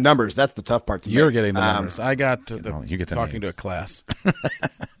 you're getting the numbers. That's the tough part. To You're me. getting the numbers. I got to you get the talking names. to a class.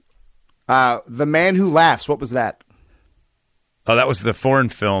 The Man Who Laughs. What was that? Oh, that was the foreign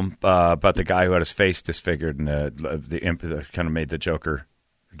film about the guy who had his face disfigured and the imp that kind of made the Joker,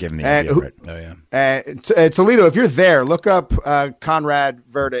 gave him the idea. who- Right? Oh, yeah. Toledo, if you're there, look up Conrad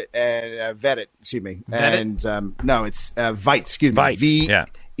Verdit and Vedit. Excuse me. And no, it's Veit. Excuse me. Veit, yeah.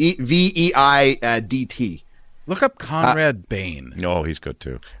 VEIDT. Look up Conrad Bain. No, he's good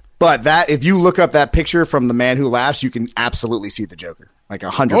too. But if you look up that picture from The Man Who Laughs, you can absolutely see the Joker, like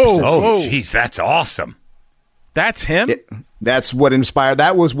 100%. Oh, jeez, that's awesome. That's him? That's what inspired.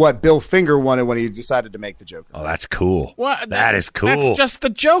 That was what Bill Finger wanted when he decided to make the Joker. Oh, that's cool. What? That is cool. That's just the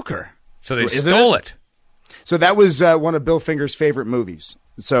Joker. So they stole it. So that was one of Bill Finger's favorite movies.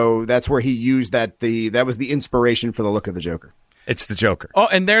 So that's where he used that. That was the inspiration for the look of the Joker. It's the Joker. Oh,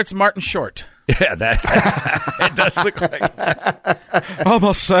 and there it's Martin Short. Yeah, that it does look like that. I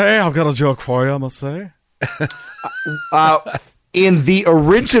must say, I've got a joke for you, I must say. In the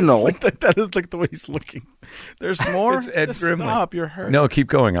original... that is like the way he's looking. There's more? It's Ed Just Grimley. stop, you're hurt. No, keep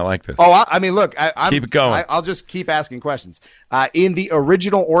going. I like this. Oh, I mean, look. Keep it going. I'll just keep asking questions. In the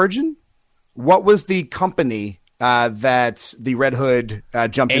original origin, what was the company that the Red Hood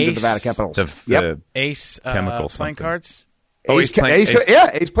jumped into the Vatican Capitals? The Ace chemical playing cards? Oh, Ace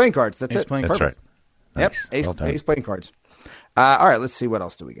playing cards. That's Ace it. playing That's Perfect. right. Yep, Nice. Well done. Ace playing cards. All right, let's see. What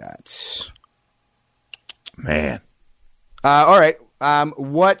else do we got? Man. All right.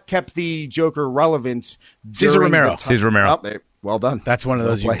 What kept the Joker relevant? Cesar Romero. Cesar Romero. Oh, well done. That's one of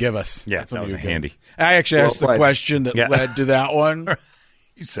those Well you give us. Yeah, That's one that was you give handy. us. I actually asked the played. question that led to that one.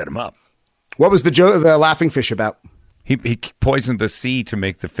 You set him up. What was the laughing fish about? He poisoned the sea to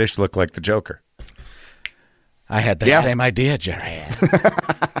make the fish look like the Joker. I had that same idea, Jerry.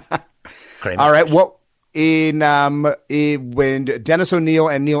 All right. What when Dennis O'Neil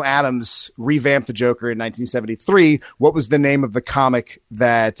and Neil Adams revamped the Joker in 1973? What was the name of the comic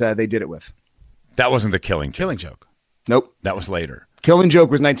that they did it with? That wasn't the Killing Joke. Killing Joke. Nope. That was later. Killing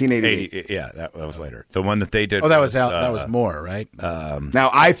Joke was 1988. Yeah, that was later. The one that they did. Oh, that was out. That was more, right? Now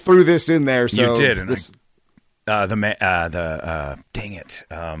I threw this in there. So you did. And this, dang it.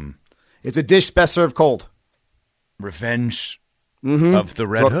 it's a dish best served cold. Revenge of the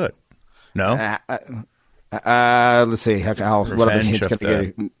Red Hood. No. Let's see. What other hints can I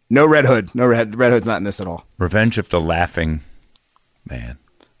get you? No Red Hood. No Red Hood's not in this at all. Revenge of the Laughing Man.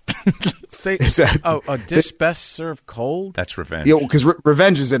 Say, a dish best served cold? That's Revenge. Yeah, because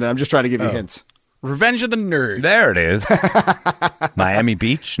Revenge is in it. I'm just trying to give you hints. Revenge of the Nerd. There it is. Miami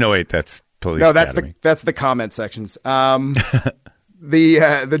Beach? No, wait, that's Police No, that's Academy. that's the comment sections.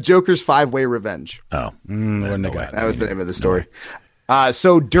 The Joker's 5-Way Revenge. Oh. Wouldn't have got That was the name of the story.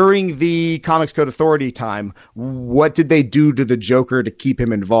 So during the Comics Code Authority time, what did they do to the Joker to keep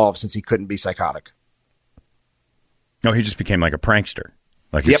him involved since he couldn't be psychotic? No, he just became like a prankster.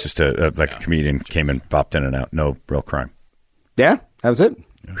 Like he's just a comedian, came and popped in and out. No real crime. Yeah, that was it.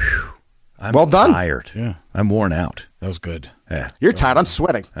 I'm well done. Tired. Yeah. I'm worn out. That was good. Yeah. You're tired. I'm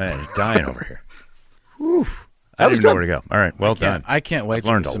sweating. I'm dying over here. Whew. That I was didn't know good. where to go. All right, well done. I can't wait I've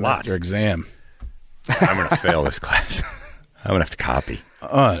for learned the a lot. semester exam. I'm going to fail this class. I'm going to have to copy.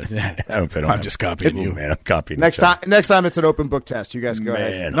 I'm just copying you. Man, I'm copying. Next time it's an open book test. You guys can go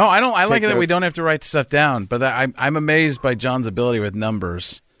ahead. No, I don't. I like Take it that we notes. don't have to write stuff down. But I'm amazed by John's ability with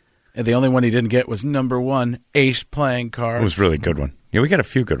numbers. And the only one he didn't get was number 1, Ace playing cards. It was a really good one. Yeah, we got a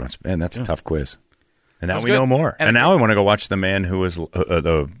few good ones. Man, that's a tough quiz. And now That's we good. know more. And- And now I want to go watch the man who was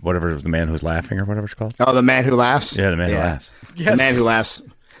the man who's laughing or whatever it's called. Oh, The Man Who Laughs? Yeah, the man who laughs. The Man Who Laughs.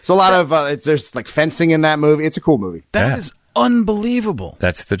 It's a lot of there's like fencing in that movie. It's a cool movie. That is unbelievable.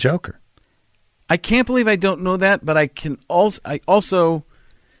 That's the Joker. I can't believe I don't know that, but I can also.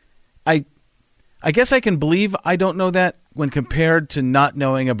 I guess I can believe I don't know that when compared to not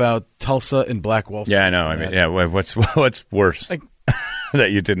knowing about Tulsa and Black Wall Street. Yeah, I know. I mean, yeah. What's worse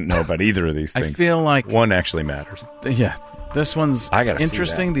that you didn't know about either of these things? I feel like one actually matters. Yeah, this one's I gotta see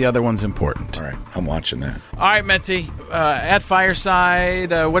interesting. that. The other one's important. All right, I'm watching that. All right, Mendte, at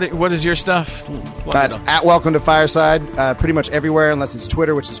Fireside, what is your stuff? That's at Welcome to Fireside, pretty much everywhere unless it's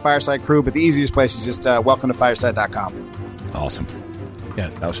Twitter, which is Fireside Crew. But the easiest place is just welcometofireside.com. Awesome. Yeah,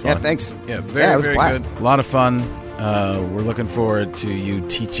 that was fun. Yeah, thanks. Yeah, it very, was a very blast. good. A lot of fun. We're looking forward to you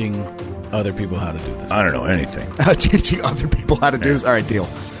teaching other people how to do this. I don't know anything. Teaching other people how to do this. All right, deal.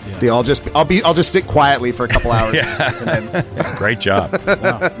 Deal. I'll just stick quietly for a couple hours. And just listen in. Great job.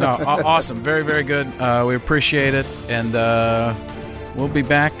 Awesome. Very, very good. We appreciate it, and we'll be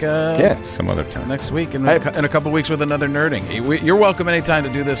back. Some other time next week in a couple of weeks with another nerding. You're welcome anytime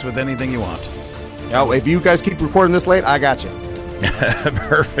to do this with anything you want. Oh, if you guys keep recording this late, I got you.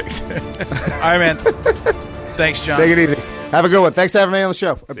 Perfect. All right, man. Thanks, John. Take it easy. Have a good one. Thanks for having me on the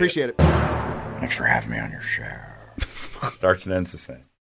show. I appreciate it. Thanks for having me on your show. Starts and ends the same.